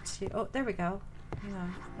I need to... Oh, there we go. Yeah.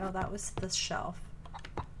 No, that was the shelf.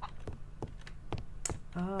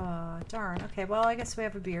 Oh, darn. Okay, well, I guess we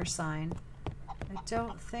have a beer sign. I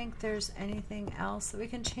don't think there's anything else that we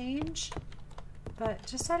can change. But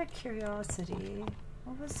just out of curiosity,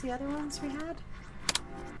 what was the other ones we had?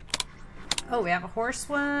 Oh, we have a horse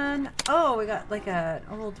one. Oh, we got like an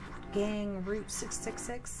old gang Route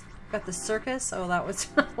 666. Got the circus. Oh, that was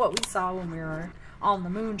what we saw when we were on the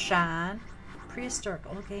moonshine. Prehistoric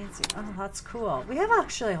old gangs. Oh, that's cool. We have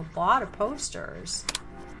actually a lot of posters.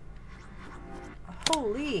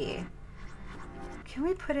 Holy. Can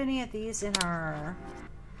we put any of these in our...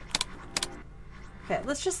 Okay,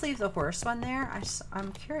 let's just leave the horse one there.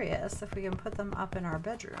 I'm curious if we can put them up in our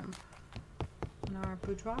bedroom. In our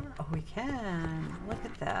boudoir? Oh, we can. Look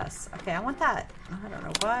at this. Okay, I want that. I don't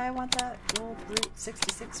know why I want that old Route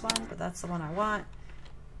 66 one, but that's the one I want.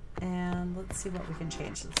 And let's see what we can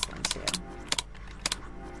change this one to.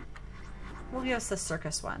 We'll use the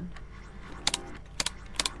circus one.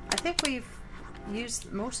 I think we've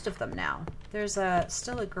used most of them now. There's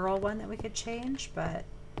still a girl one that we could change, but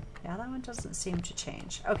yeah, that one doesn't seem to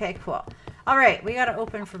change. Okay, cool. All right, we got to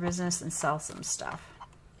open for business and sell some stuff.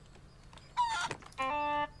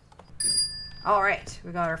 All right,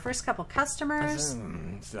 we got our first couple customers.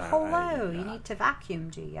 Hello, you need to vacuum,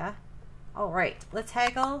 do ya? All right, let's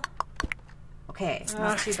haggle. Okay,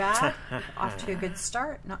 not too bad. Off to a good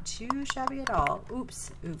start. Not too shabby at all.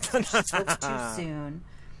 Oops, spoke too soon.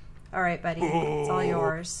 All right, buddy, it's all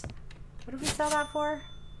yours. What did we sell that for?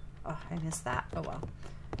 Oh, I missed that. Oh, well.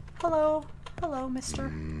 Hello,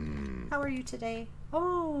 mister. How are you today?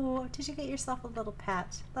 Oh, did you get yourself a little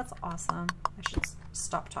pet? That's awesome. I should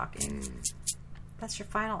stop talking. That's your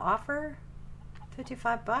final offer?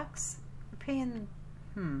 55 bucks? We're paying...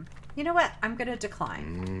 You know what? I'm going to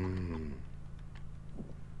decline.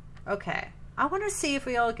 Okay. I want to see if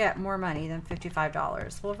we'll get more money than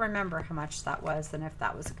 $55. We'll remember how much that was and if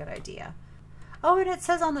that was a good idea. Oh, and it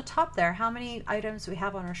says on the top there how many items we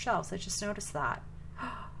have on our shelves. I just noticed that.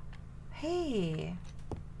 Hey,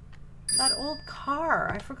 that old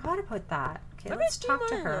car. I forgot about that. Okay, let's talk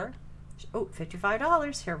to her. Oh,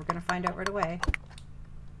 $55. Here, we're going to find out right away.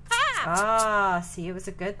 Ah, see, it was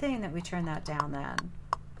a good thing that we turned that down then.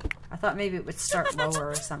 I thought maybe it would start lower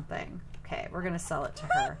or something. Okay, we're going to sell it to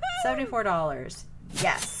her. $74.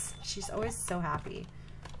 Yes. She's always so happy.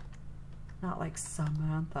 Not like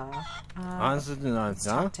Samantha. Let's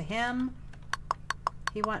talk to him.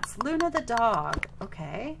 He wants Luna the dog.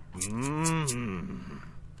 Okay.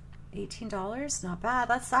 $18? Not bad.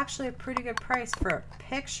 That's actually a pretty good price for a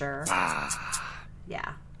picture.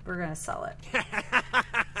 Yeah, we're going to sell it.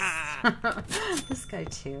 This guy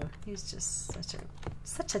too. He's just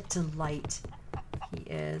such a delight. He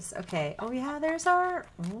is. Okay. Oh yeah, there's our...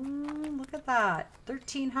 Ooh, look at that.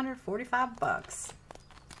 1,345 bucks.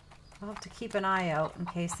 I'll have to keep an eye out in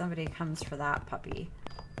case somebody comes for that puppy.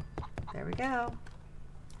 There we go.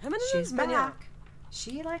 She's back.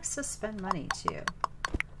 She likes to spend money too.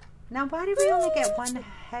 Now, why did we only get one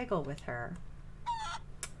haggle with her?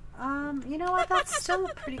 You know what? That's still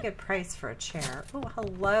a pretty good price for a chair. Oh,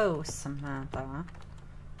 hello, Samantha.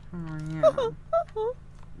 Oh,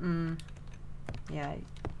 yeah. Yeah,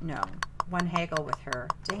 no. One haggle with her.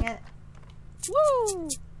 Dang it. Woo!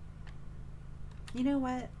 You know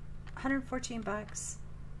what? 114 bucks.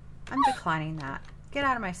 I'm declining that. Get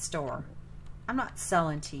out of my store. I'm not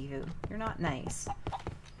selling to you. You're not nice.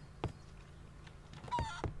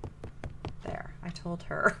 There. I told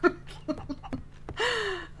her.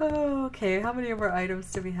 Oh, okay, how many more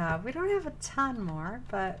items do we have? We don't have a ton more,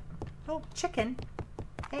 but... Oh, chicken.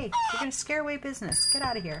 Hey, you're going to scare away business. Get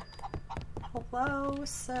out of here. Hello,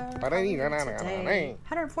 sir. Today.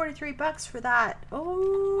 143 bucks for that.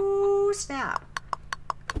 Oh, snap.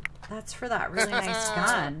 That's for that really nice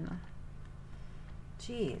gun.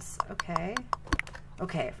 Jeez, okay.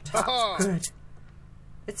 Okay, top, good.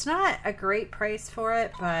 It's not a great price for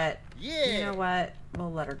it, but you know what?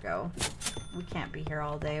 We'll let her go. We can't be here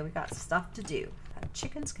all day. We got stuff to do. That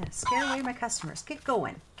chicken's gonna scare away my customers. Get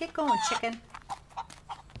going. Get going, chicken.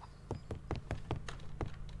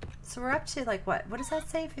 So we're up to like what? What does that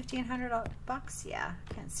say? 1,500 bucks? Yeah.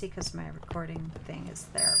 Can't see because my recording thing is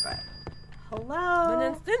there, but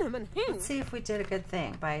Hello. Let's see if we did a good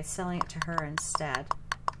thing by selling it to her instead.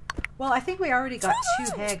 Well, I think we already got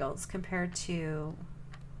 2 haggles compared to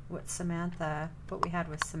what we had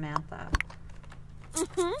with Samantha.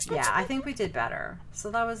 Yeah, I think we did better.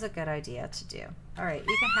 So that was a good idea to do. All right,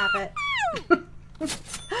 you can have it.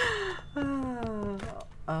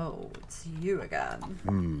 Oh, it's you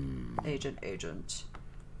again. Agent.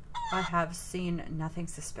 I have seen nothing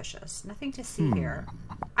suspicious. Nothing to see here.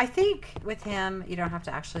 I think with him, you don't have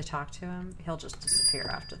to actually talk to him. He'll just disappear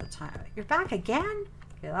after the time. You're back again?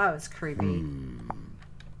 Okay, that was creepy.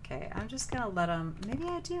 Okay, I'm just going to let him... Maybe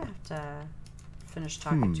I do have to finish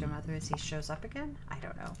talking to him, otherwise he shows up again? I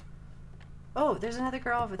don't know. Oh, there's another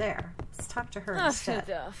girl over there. Let's talk to her instead.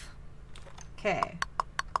 Okay.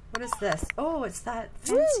 What is this? Oh, it's that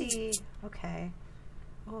fancy... Okay.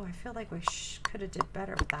 Oh, I feel like we could have did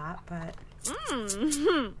better with that, but...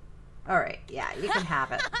 Alright, yeah, you can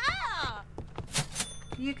have it.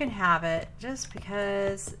 You can have it, just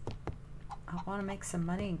because I want to make some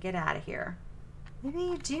money and get out of here. Maybe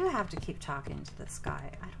you do have to keep talking to this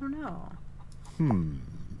guy. I don't know.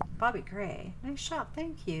 Bobby Gray. Nice shop.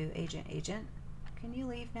 Thank you, Agent. Can you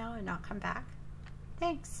leave now and not come back?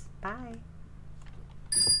 Thanks. Bye.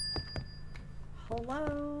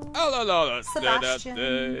 Hello.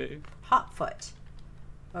 Sebastian. Hotfoot.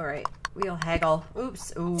 Alright. We'll haggle.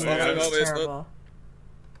 Oops. Ooh, that was terrible.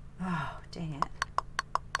 Oh, dang it.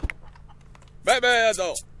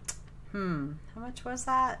 How much was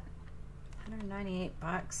that? 198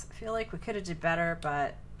 bucks. I feel like we could have did better,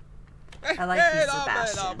 but I like you,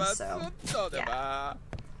 Sebastian, so yeah.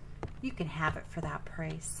 You can have it for that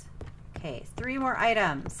price. Okay, 3 more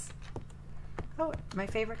items. Oh, my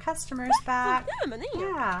favorite customer's back.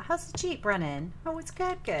 Yeah, how's the Jeep running? Oh, it's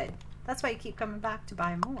good. That's why you keep coming back to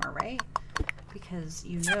buy more, right? Because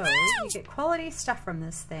you know you get quality stuff from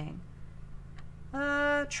this thing.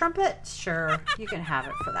 Trumpet? Sure, you can have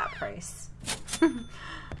it for that price. Oh,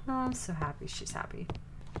 I'm so happy she's happy.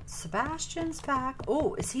 Sebastian's back.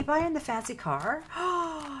 Oh, is he buying the fancy car?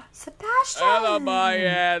 Oh, Sebastian!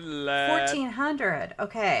 1,400.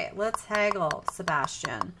 Okay, let's haggle,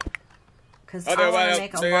 Sebastian. Because I want to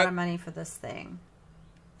make a lot of money for this thing.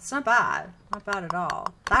 It's not bad. Not bad at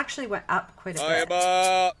all. It actually went up quite a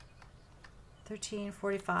bit.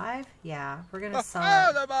 13.45? Yeah, we're going to sell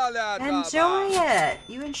it. Enjoy it!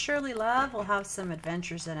 You and Shirley Love will have some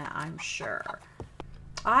adventures in it, I'm sure.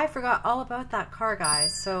 I forgot all about that car,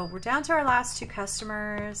 guys. So we're down to our last 2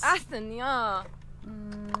 customers. Okay,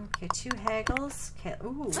 2 haggles. Okay,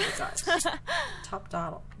 ooh, we got top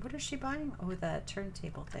dollar. What is she buying? Oh, the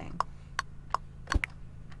turntable thing.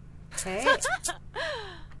 Okay.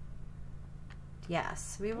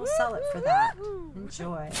 Yes, we will sell it for that.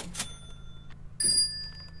 Enjoy.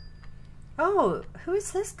 Oh, who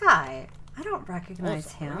is this guy? I don't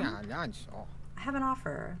recognize him. I have an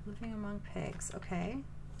offer. Living among pigs. Okay.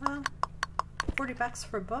 Well, 40 bucks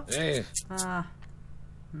for a book.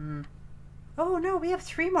 Oh no, we have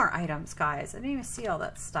 3 more items, guys. I didn't even see all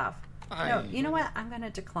that stuff. No, you know what? I'm going to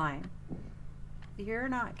decline. You're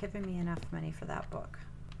not giving me enough money for that book.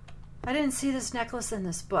 I didn't see this necklace in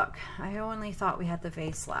this book. I only thought we had the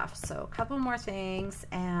vase left. So a couple more things,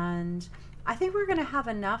 and I think we're going to have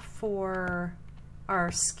enough for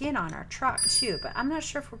our skin on our truck too, but I'm not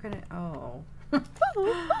sure if we're going to... Oh. I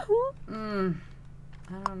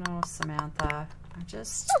don't know, Samantha.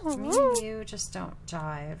 Me and you just don't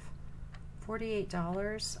jive.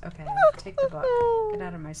 $48? Okay, take the book. Get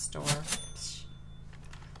out of my store.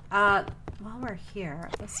 While we're here,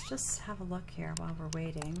 let's just have a look here while we're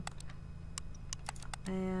waiting.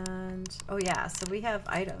 And, oh yeah, so we have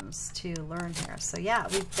items to learn here. So yeah,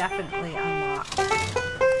 we've definitely unlocked.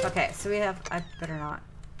 Okay, so we have, I better not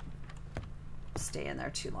stay in there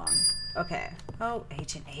too long. Okay. Oh,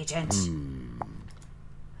 agent.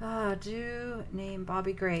 Do name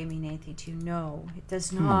Bobby Gray mean anything to you? No, it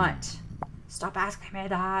does not. Stop asking me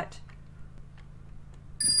that.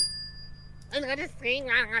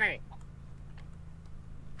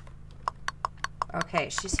 Okay,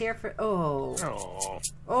 she's here for... Oh,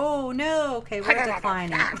 no. Okay, we're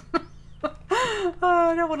declining. Oh,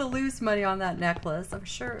 I don't want to lose money on that necklace. I'm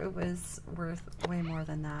sure it was worth way more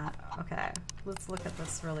than that. Okay, let's look at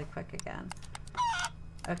this really quick again.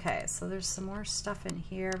 Okay, so there's some more stuff in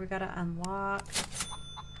here we gotta unlock.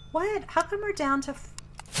 What? How come we're down to...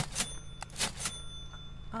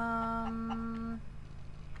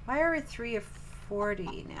 Why are we 3 of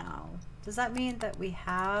 40 now? Does that mean that we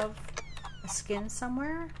have a skin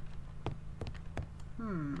somewhere?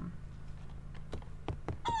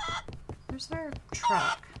 Where's our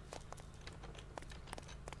truck?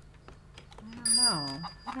 I don't know.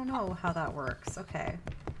 I don't know how that works. Okay.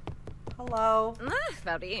 Hello.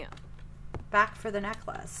 Back for the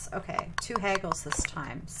necklace. Okay, 2 haggles this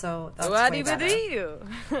time. So that's way better.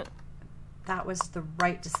 That was the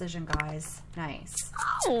right decision, guys. Nice.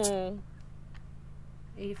 Oh.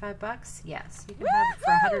 85 bucks? Yes. You can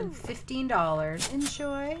have it for $115.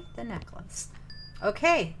 Enjoy the necklace.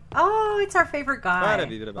 Okay. Oh, it's our favorite guy.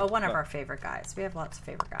 Well, one of our favorite guys. We have lots of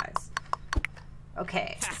favorite guys.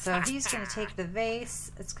 Okay, so he's going to take the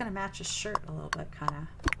vase. It's going to match his shirt a little bit, kind of.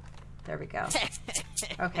 There we go.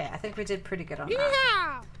 Okay, I think we did pretty good on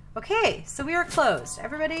that. Okay, so we are closed.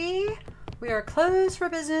 Everybody, we are closed for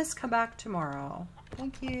business. Come back tomorrow.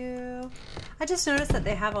 Thank you. I just noticed that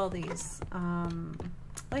they have all these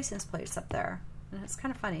license plates up there. And it's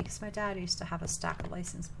kind of funny because my dad used to have a stack of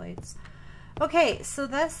license plates. Okay, so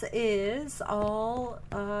this is all,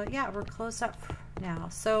 yeah, we're closed up now.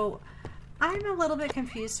 So I'm a little bit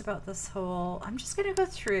confused about this whole, I'm just going to go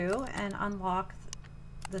through and unlock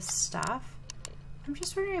this stuff. I'm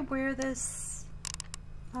just wondering where this,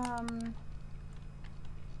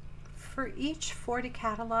 for each 40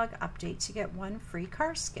 catalog updates, you get 1 free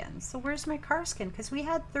car skin. So where's my car skin? Because we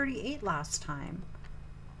had 38 last time.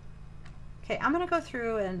 Okay, I'm going to go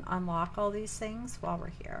through and unlock all these things while we're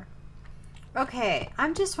here. Okay,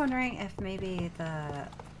 I'm just wondering if maybe the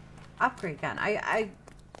upgrade gun, I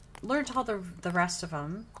learned all the rest of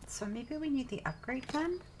them, so maybe we need the upgrade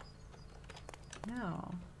gun?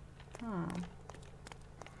 No.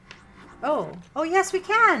 Oh yes, we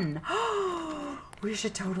can! We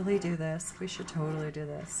should totally do this. We should totally do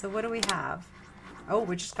this. So what do we have? Oh,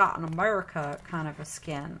 we just got an America kind of a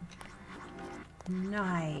skin.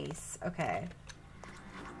 Nice. Okay.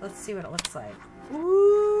 Let's see what it looks like.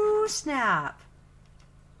 Ooh, snap.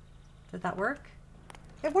 Did that work?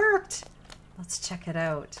 It worked. Let's check it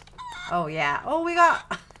out. Oh, yeah. Oh, we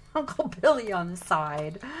got Uncle Billy on the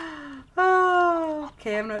side. Oh,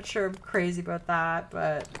 okay. I'm not sure I'm crazy about that,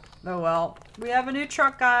 but oh well. We have a new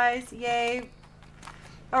truck, guys. Yay.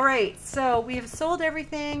 All right. So we have sold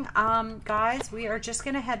everything. Guys, we are just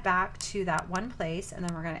going to head back to that one place and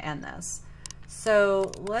then we're going to end this.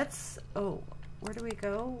 So let's, oh, where do we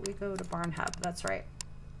go? We go to Barn Hub. That's right.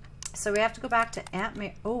 So we have to go back to Aunt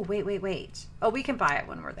May. Oh, wait. Oh, we can buy it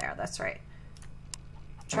when we're there. That's right.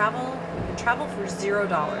 Travel. We can travel for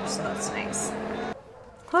 $0. So that's nice.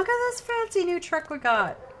 Look at this fancy new truck we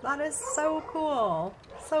got. That is so cool.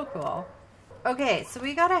 So cool. Okay, so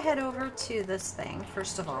we got to head over to this thing,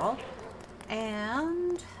 first of all.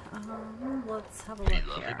 And let's have a look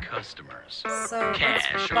Beloved here. customers. So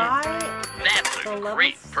Cash let's or buy That's the a level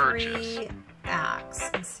great 3 purchase. axe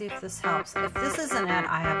and see if this helps. If this isn't it,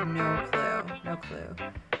 I have no clue. No clue.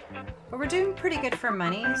 But we're doing pretty good for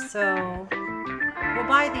money, so we'll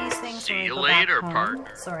buy these things See when we you go later, back home.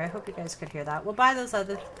 partner. Sorry, I hope you guys could hear that. We'll buy those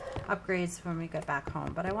other upgrades when we get back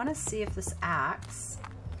home. But I want to see if this axe,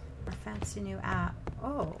 our fancy new axe.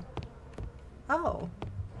 Oh,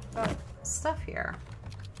 got stuff here.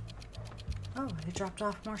 Oh, they dropped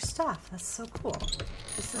off more stuff. That's so cool.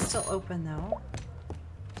 This is still open though.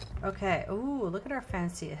 Okay. Ooh, look at our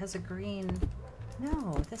fancy. It has a green.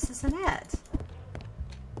 No, this isn't it.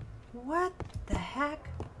 What the heck?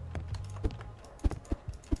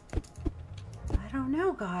 I don't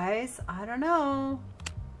know, guys. I don't know.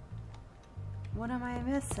 What am I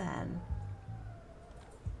missing?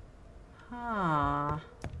 Huh.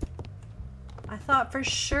 I thought for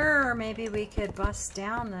sure maybe we could bust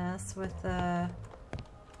down this with the...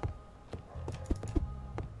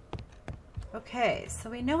 Okay, so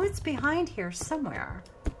we know it's behind here somewhere.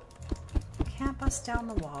 Can't bust down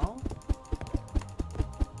the wall.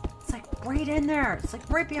 It's like right in there. It's like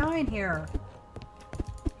right behind here.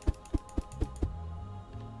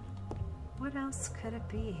 What else could it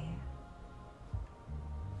be?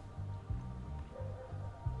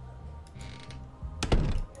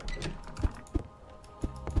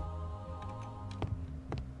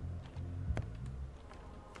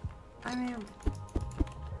 I mean,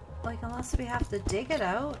 like, unless we have to dig it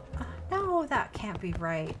out. No, that can't be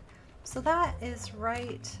right. So that is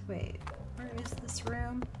right. Wait, where is this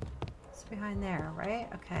room? It's behind there, right?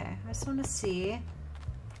 Okay, I just want to see.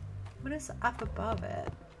 What is up above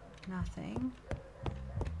it? Nothing.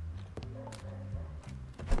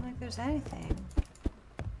 I don't think there's anything.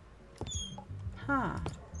 Huh.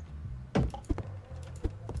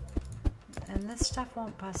 And this stuff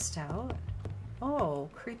won't bust out. Oh,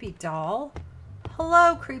 creepy doll.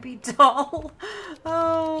 Hello, creepy doll.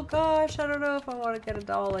 Oh gosh, I don't know if I want to get a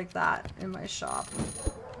doll like that in my shop.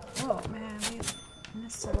 Oh man, we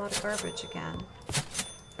missed a lot of garbage again.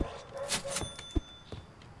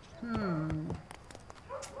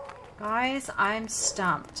 Guys, I'm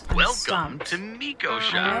stumped. Welcome stumped. to Miko I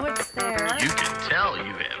Shop. know it's there. You can tell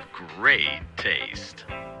you have great taste.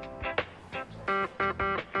 You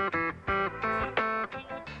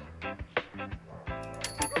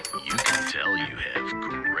can tell you have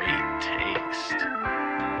great taste.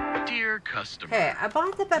 Dear customer. Okay, I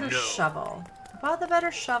bought the better No. shovel. I bought the better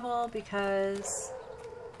shovel because...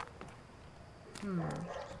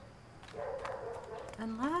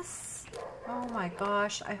 Unless... Oh my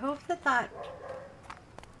gosh, I hope that...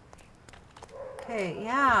 Okay,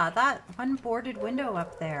 yeah, that one boarded window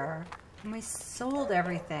up there. And we sold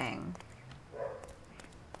everything.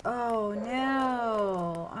 Oh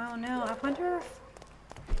no. Oh no. I wonder if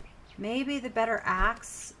maybe the better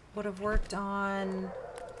axe would have worked on...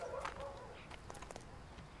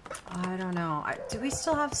 I don't know. Do we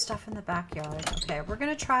still have stuff in the backyard? Okay, we're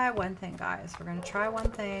going to try one thing, guys. We're going to try one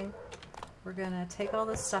thing. We're going to take all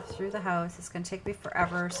this stuff through the house. It's going to take me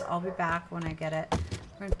forever, so I'll be back when I get it.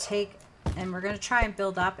 We're going to take... And we're going to try and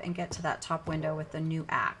build up and get to that top window with the new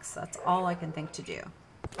axe. That's all I can think to do.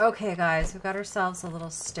 Okay, guys, we've got ourselves a little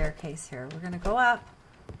staircase here. We're going to go up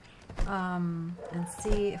and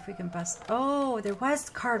see if we can bust... Oh, there was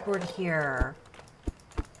cardboard here.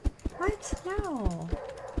 What? No.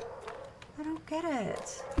 I don't get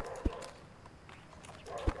it.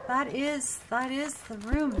 That is the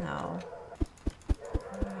room, though.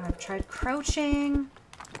 I've tried crouching.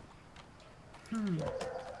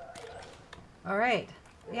 All right.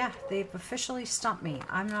 Yeah, they've officially stumped me.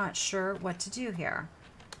 I'm not sure what to do here.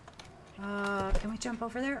 Can we jump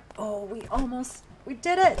over there? Oh, we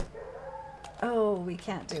did it. Oh, we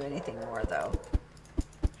can't do anything more though.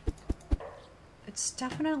 It's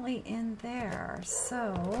definitely in there.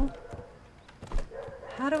 So,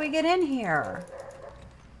 how do we get in here?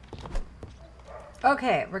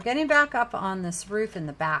 Okay, we're getting back up on this roof in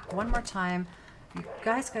the back one more time. You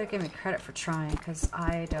guys gotta give me credit for trying, because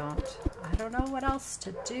I don't know what else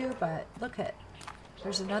to do, but look at,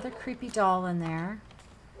 there's another creepy doll in there.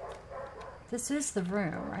 This is the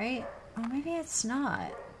room, right? Oh, maybe it's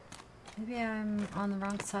not. Maybe I'm on the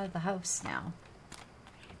wrong side of the house now.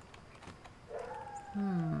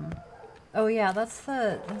 Oh yeah,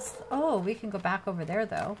 oh, we can go back over there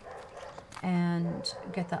though and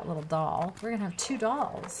get that little doll. We're gonna have two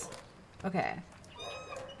dolls. Okay.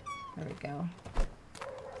 There we go.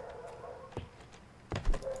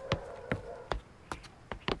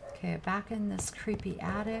 Okay, back in this creepy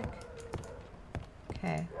attic.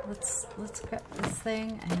 Okay, let's get this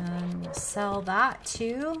thing and we'll sell that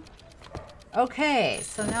too. Okay,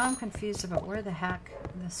 so now I'm confused about where the heck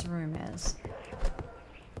this room is.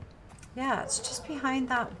 Yeah, it's just behind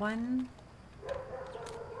that one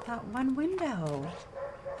window.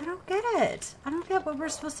 I don't get it. I don't get what we're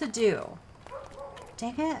supposed to do.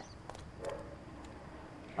 Dang it.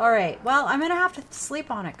 Alright, well, I'm going to have to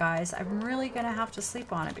sleep on it, guys. I'm really going to have to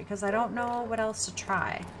sleep on it because I don't know what else to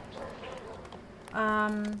try.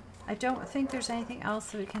 I don't think there's anything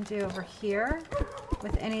else that we can do over here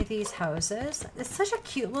with any of these houses. It's such a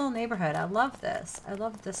cute little neighborhood. I love this. I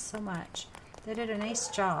love this so much. They did a nice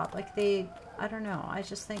job. Like I don't know. I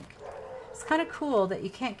just think it's kind of cool that you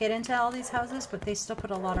can't get into all these houses, but they still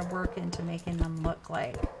put a lot of work into making them look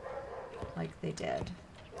like they did.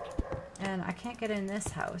 And I can't get in this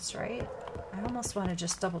house, right? I almost want to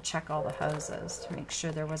just double check all the houses to make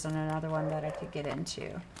sure there wasn't another one that I could get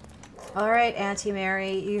into. All right, Auntie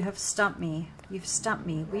Mary, you have stumped me. You've stumped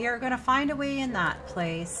me. We are going to find a way in that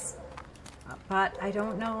place, but I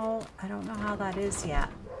don't know how that is yet.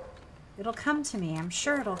 It'll come to me. I'm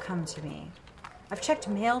sure it'll come to me. I've checked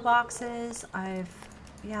mailboxes.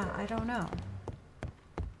 Yeah, I don't know.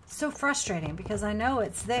 So frustrating because I know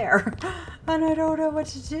it's there and I don't know what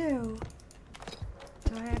to do.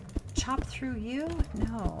 Do I chop through you?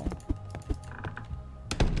 No.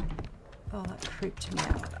 Oh, that creeped me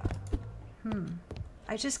out.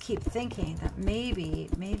 I just keep thinking that maybe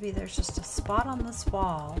there's just a spot on this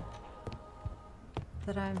wall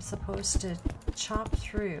that I'm supposed to chop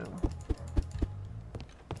through.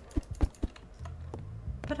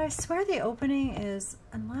 But I swear the opening is,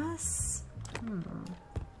 unless,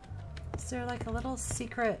 is there like a little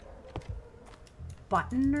secret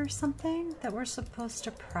button or something that we're supposed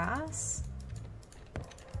to press?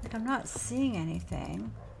 Like I'm not seeing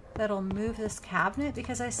anything that'll move this cabinet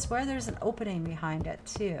because I swear there's an opening behind it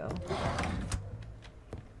too.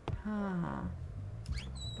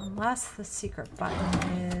 Unless the secret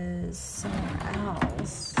button is somewhere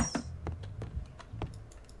else.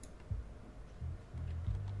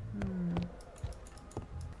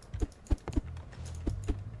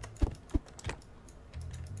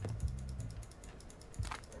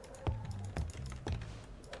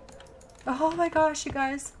 Oh my gosh, you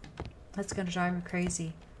guys. That's going to drive me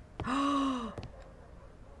crazy.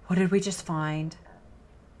 What did we just find?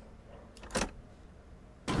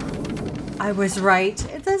 I was right.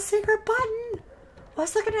 It's a secret button. I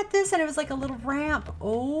was looking at this and it was like a little ramp.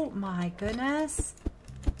 Oh my goodness.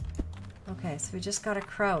 Okay, so we just got to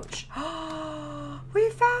crouch. We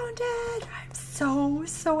found it. I'm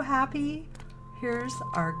so happy. Here's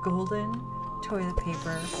our golden toilet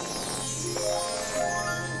paper.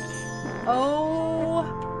 Oh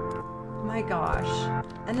my gosh.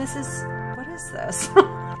 And this is, what is this?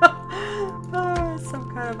 Oh, it's some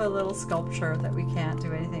kind of a little sculpture that we can't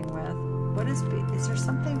do anything with. What is there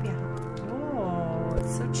something behind? Oh,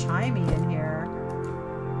 it's so chimey in here.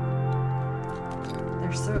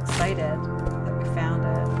 They're so excited that we found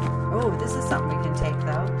it. Oh, this is something we can take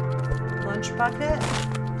though. Lunch bucket.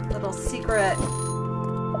 Little secret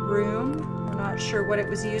room. We're not sure what it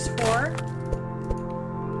was used for.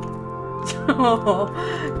 Oh,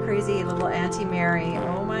 crazy little Auntie Mary.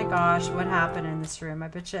 Oh my gosh, what happened in this room? I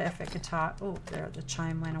bet you if it could talk. Oh, there, the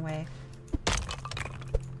chime went away.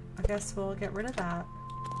 I guess we'll get rid of that.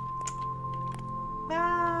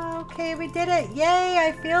 Ah, okay, we did it. Yay,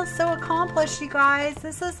 I feel so accomplished, you guys.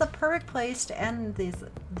 This is the perfect place to end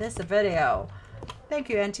this video. Thank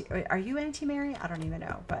you, Auntie. Are you Auntie Mary? I don't even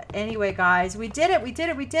know. But anyway, guys, we did it. We did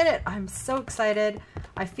it. We did it. I'm so excited.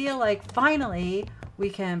 I feel like finally we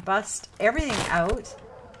can bust everything out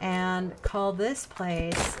and call this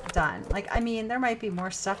place done. Like, I mean, there might be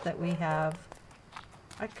more stuff that we have.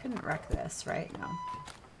 I couldn't wreck this, right? No.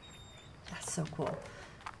 That's so cool.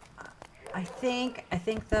 I think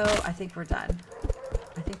we're done.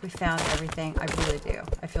 I think we found everything. I really do.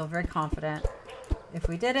 I feel very confident. If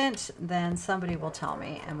we didn't, then somebody will tell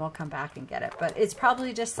me and we'll come back and get it. But it's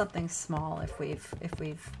probably just something small if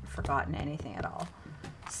we've forgotten anything at all.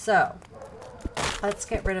 So let's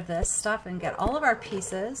get rid of this stuff and get all of our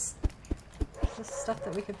pieces. Is this stuff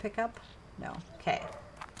that we could pick up? No. Okay.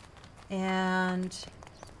 And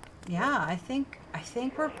yeah, I think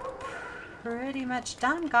we're pretty much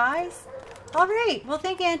done, guys. All right. Well,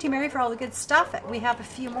 thank you, Auntie Mary, for all the good stuff. We have a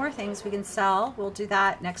few more things we can sell. We'll do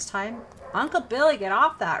that next time. Uncle Billy, get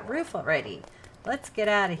off that roof already. Let's get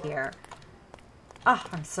out of here. Oh,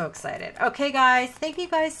 I'm so excited. Okay, guys. Thank you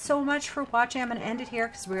guys so much for watching. I'm going to end it here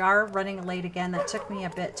because we are running late again. That took me a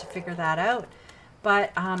bit to figure that out.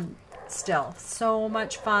 But still, so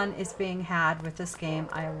much fun is being had with this game.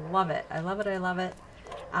 I love it. I love it. I love it.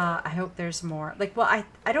 I hope there's more. Like, well,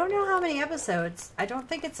 I don't know how many episodes. I don't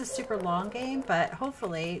think it's a super long game, but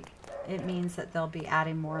hopefully it means that they'll be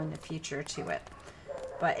adding more in the future to it.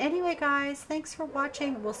 But anyway, guys, thanks for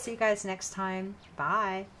watching. We'll see you guys next time.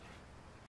 Bye.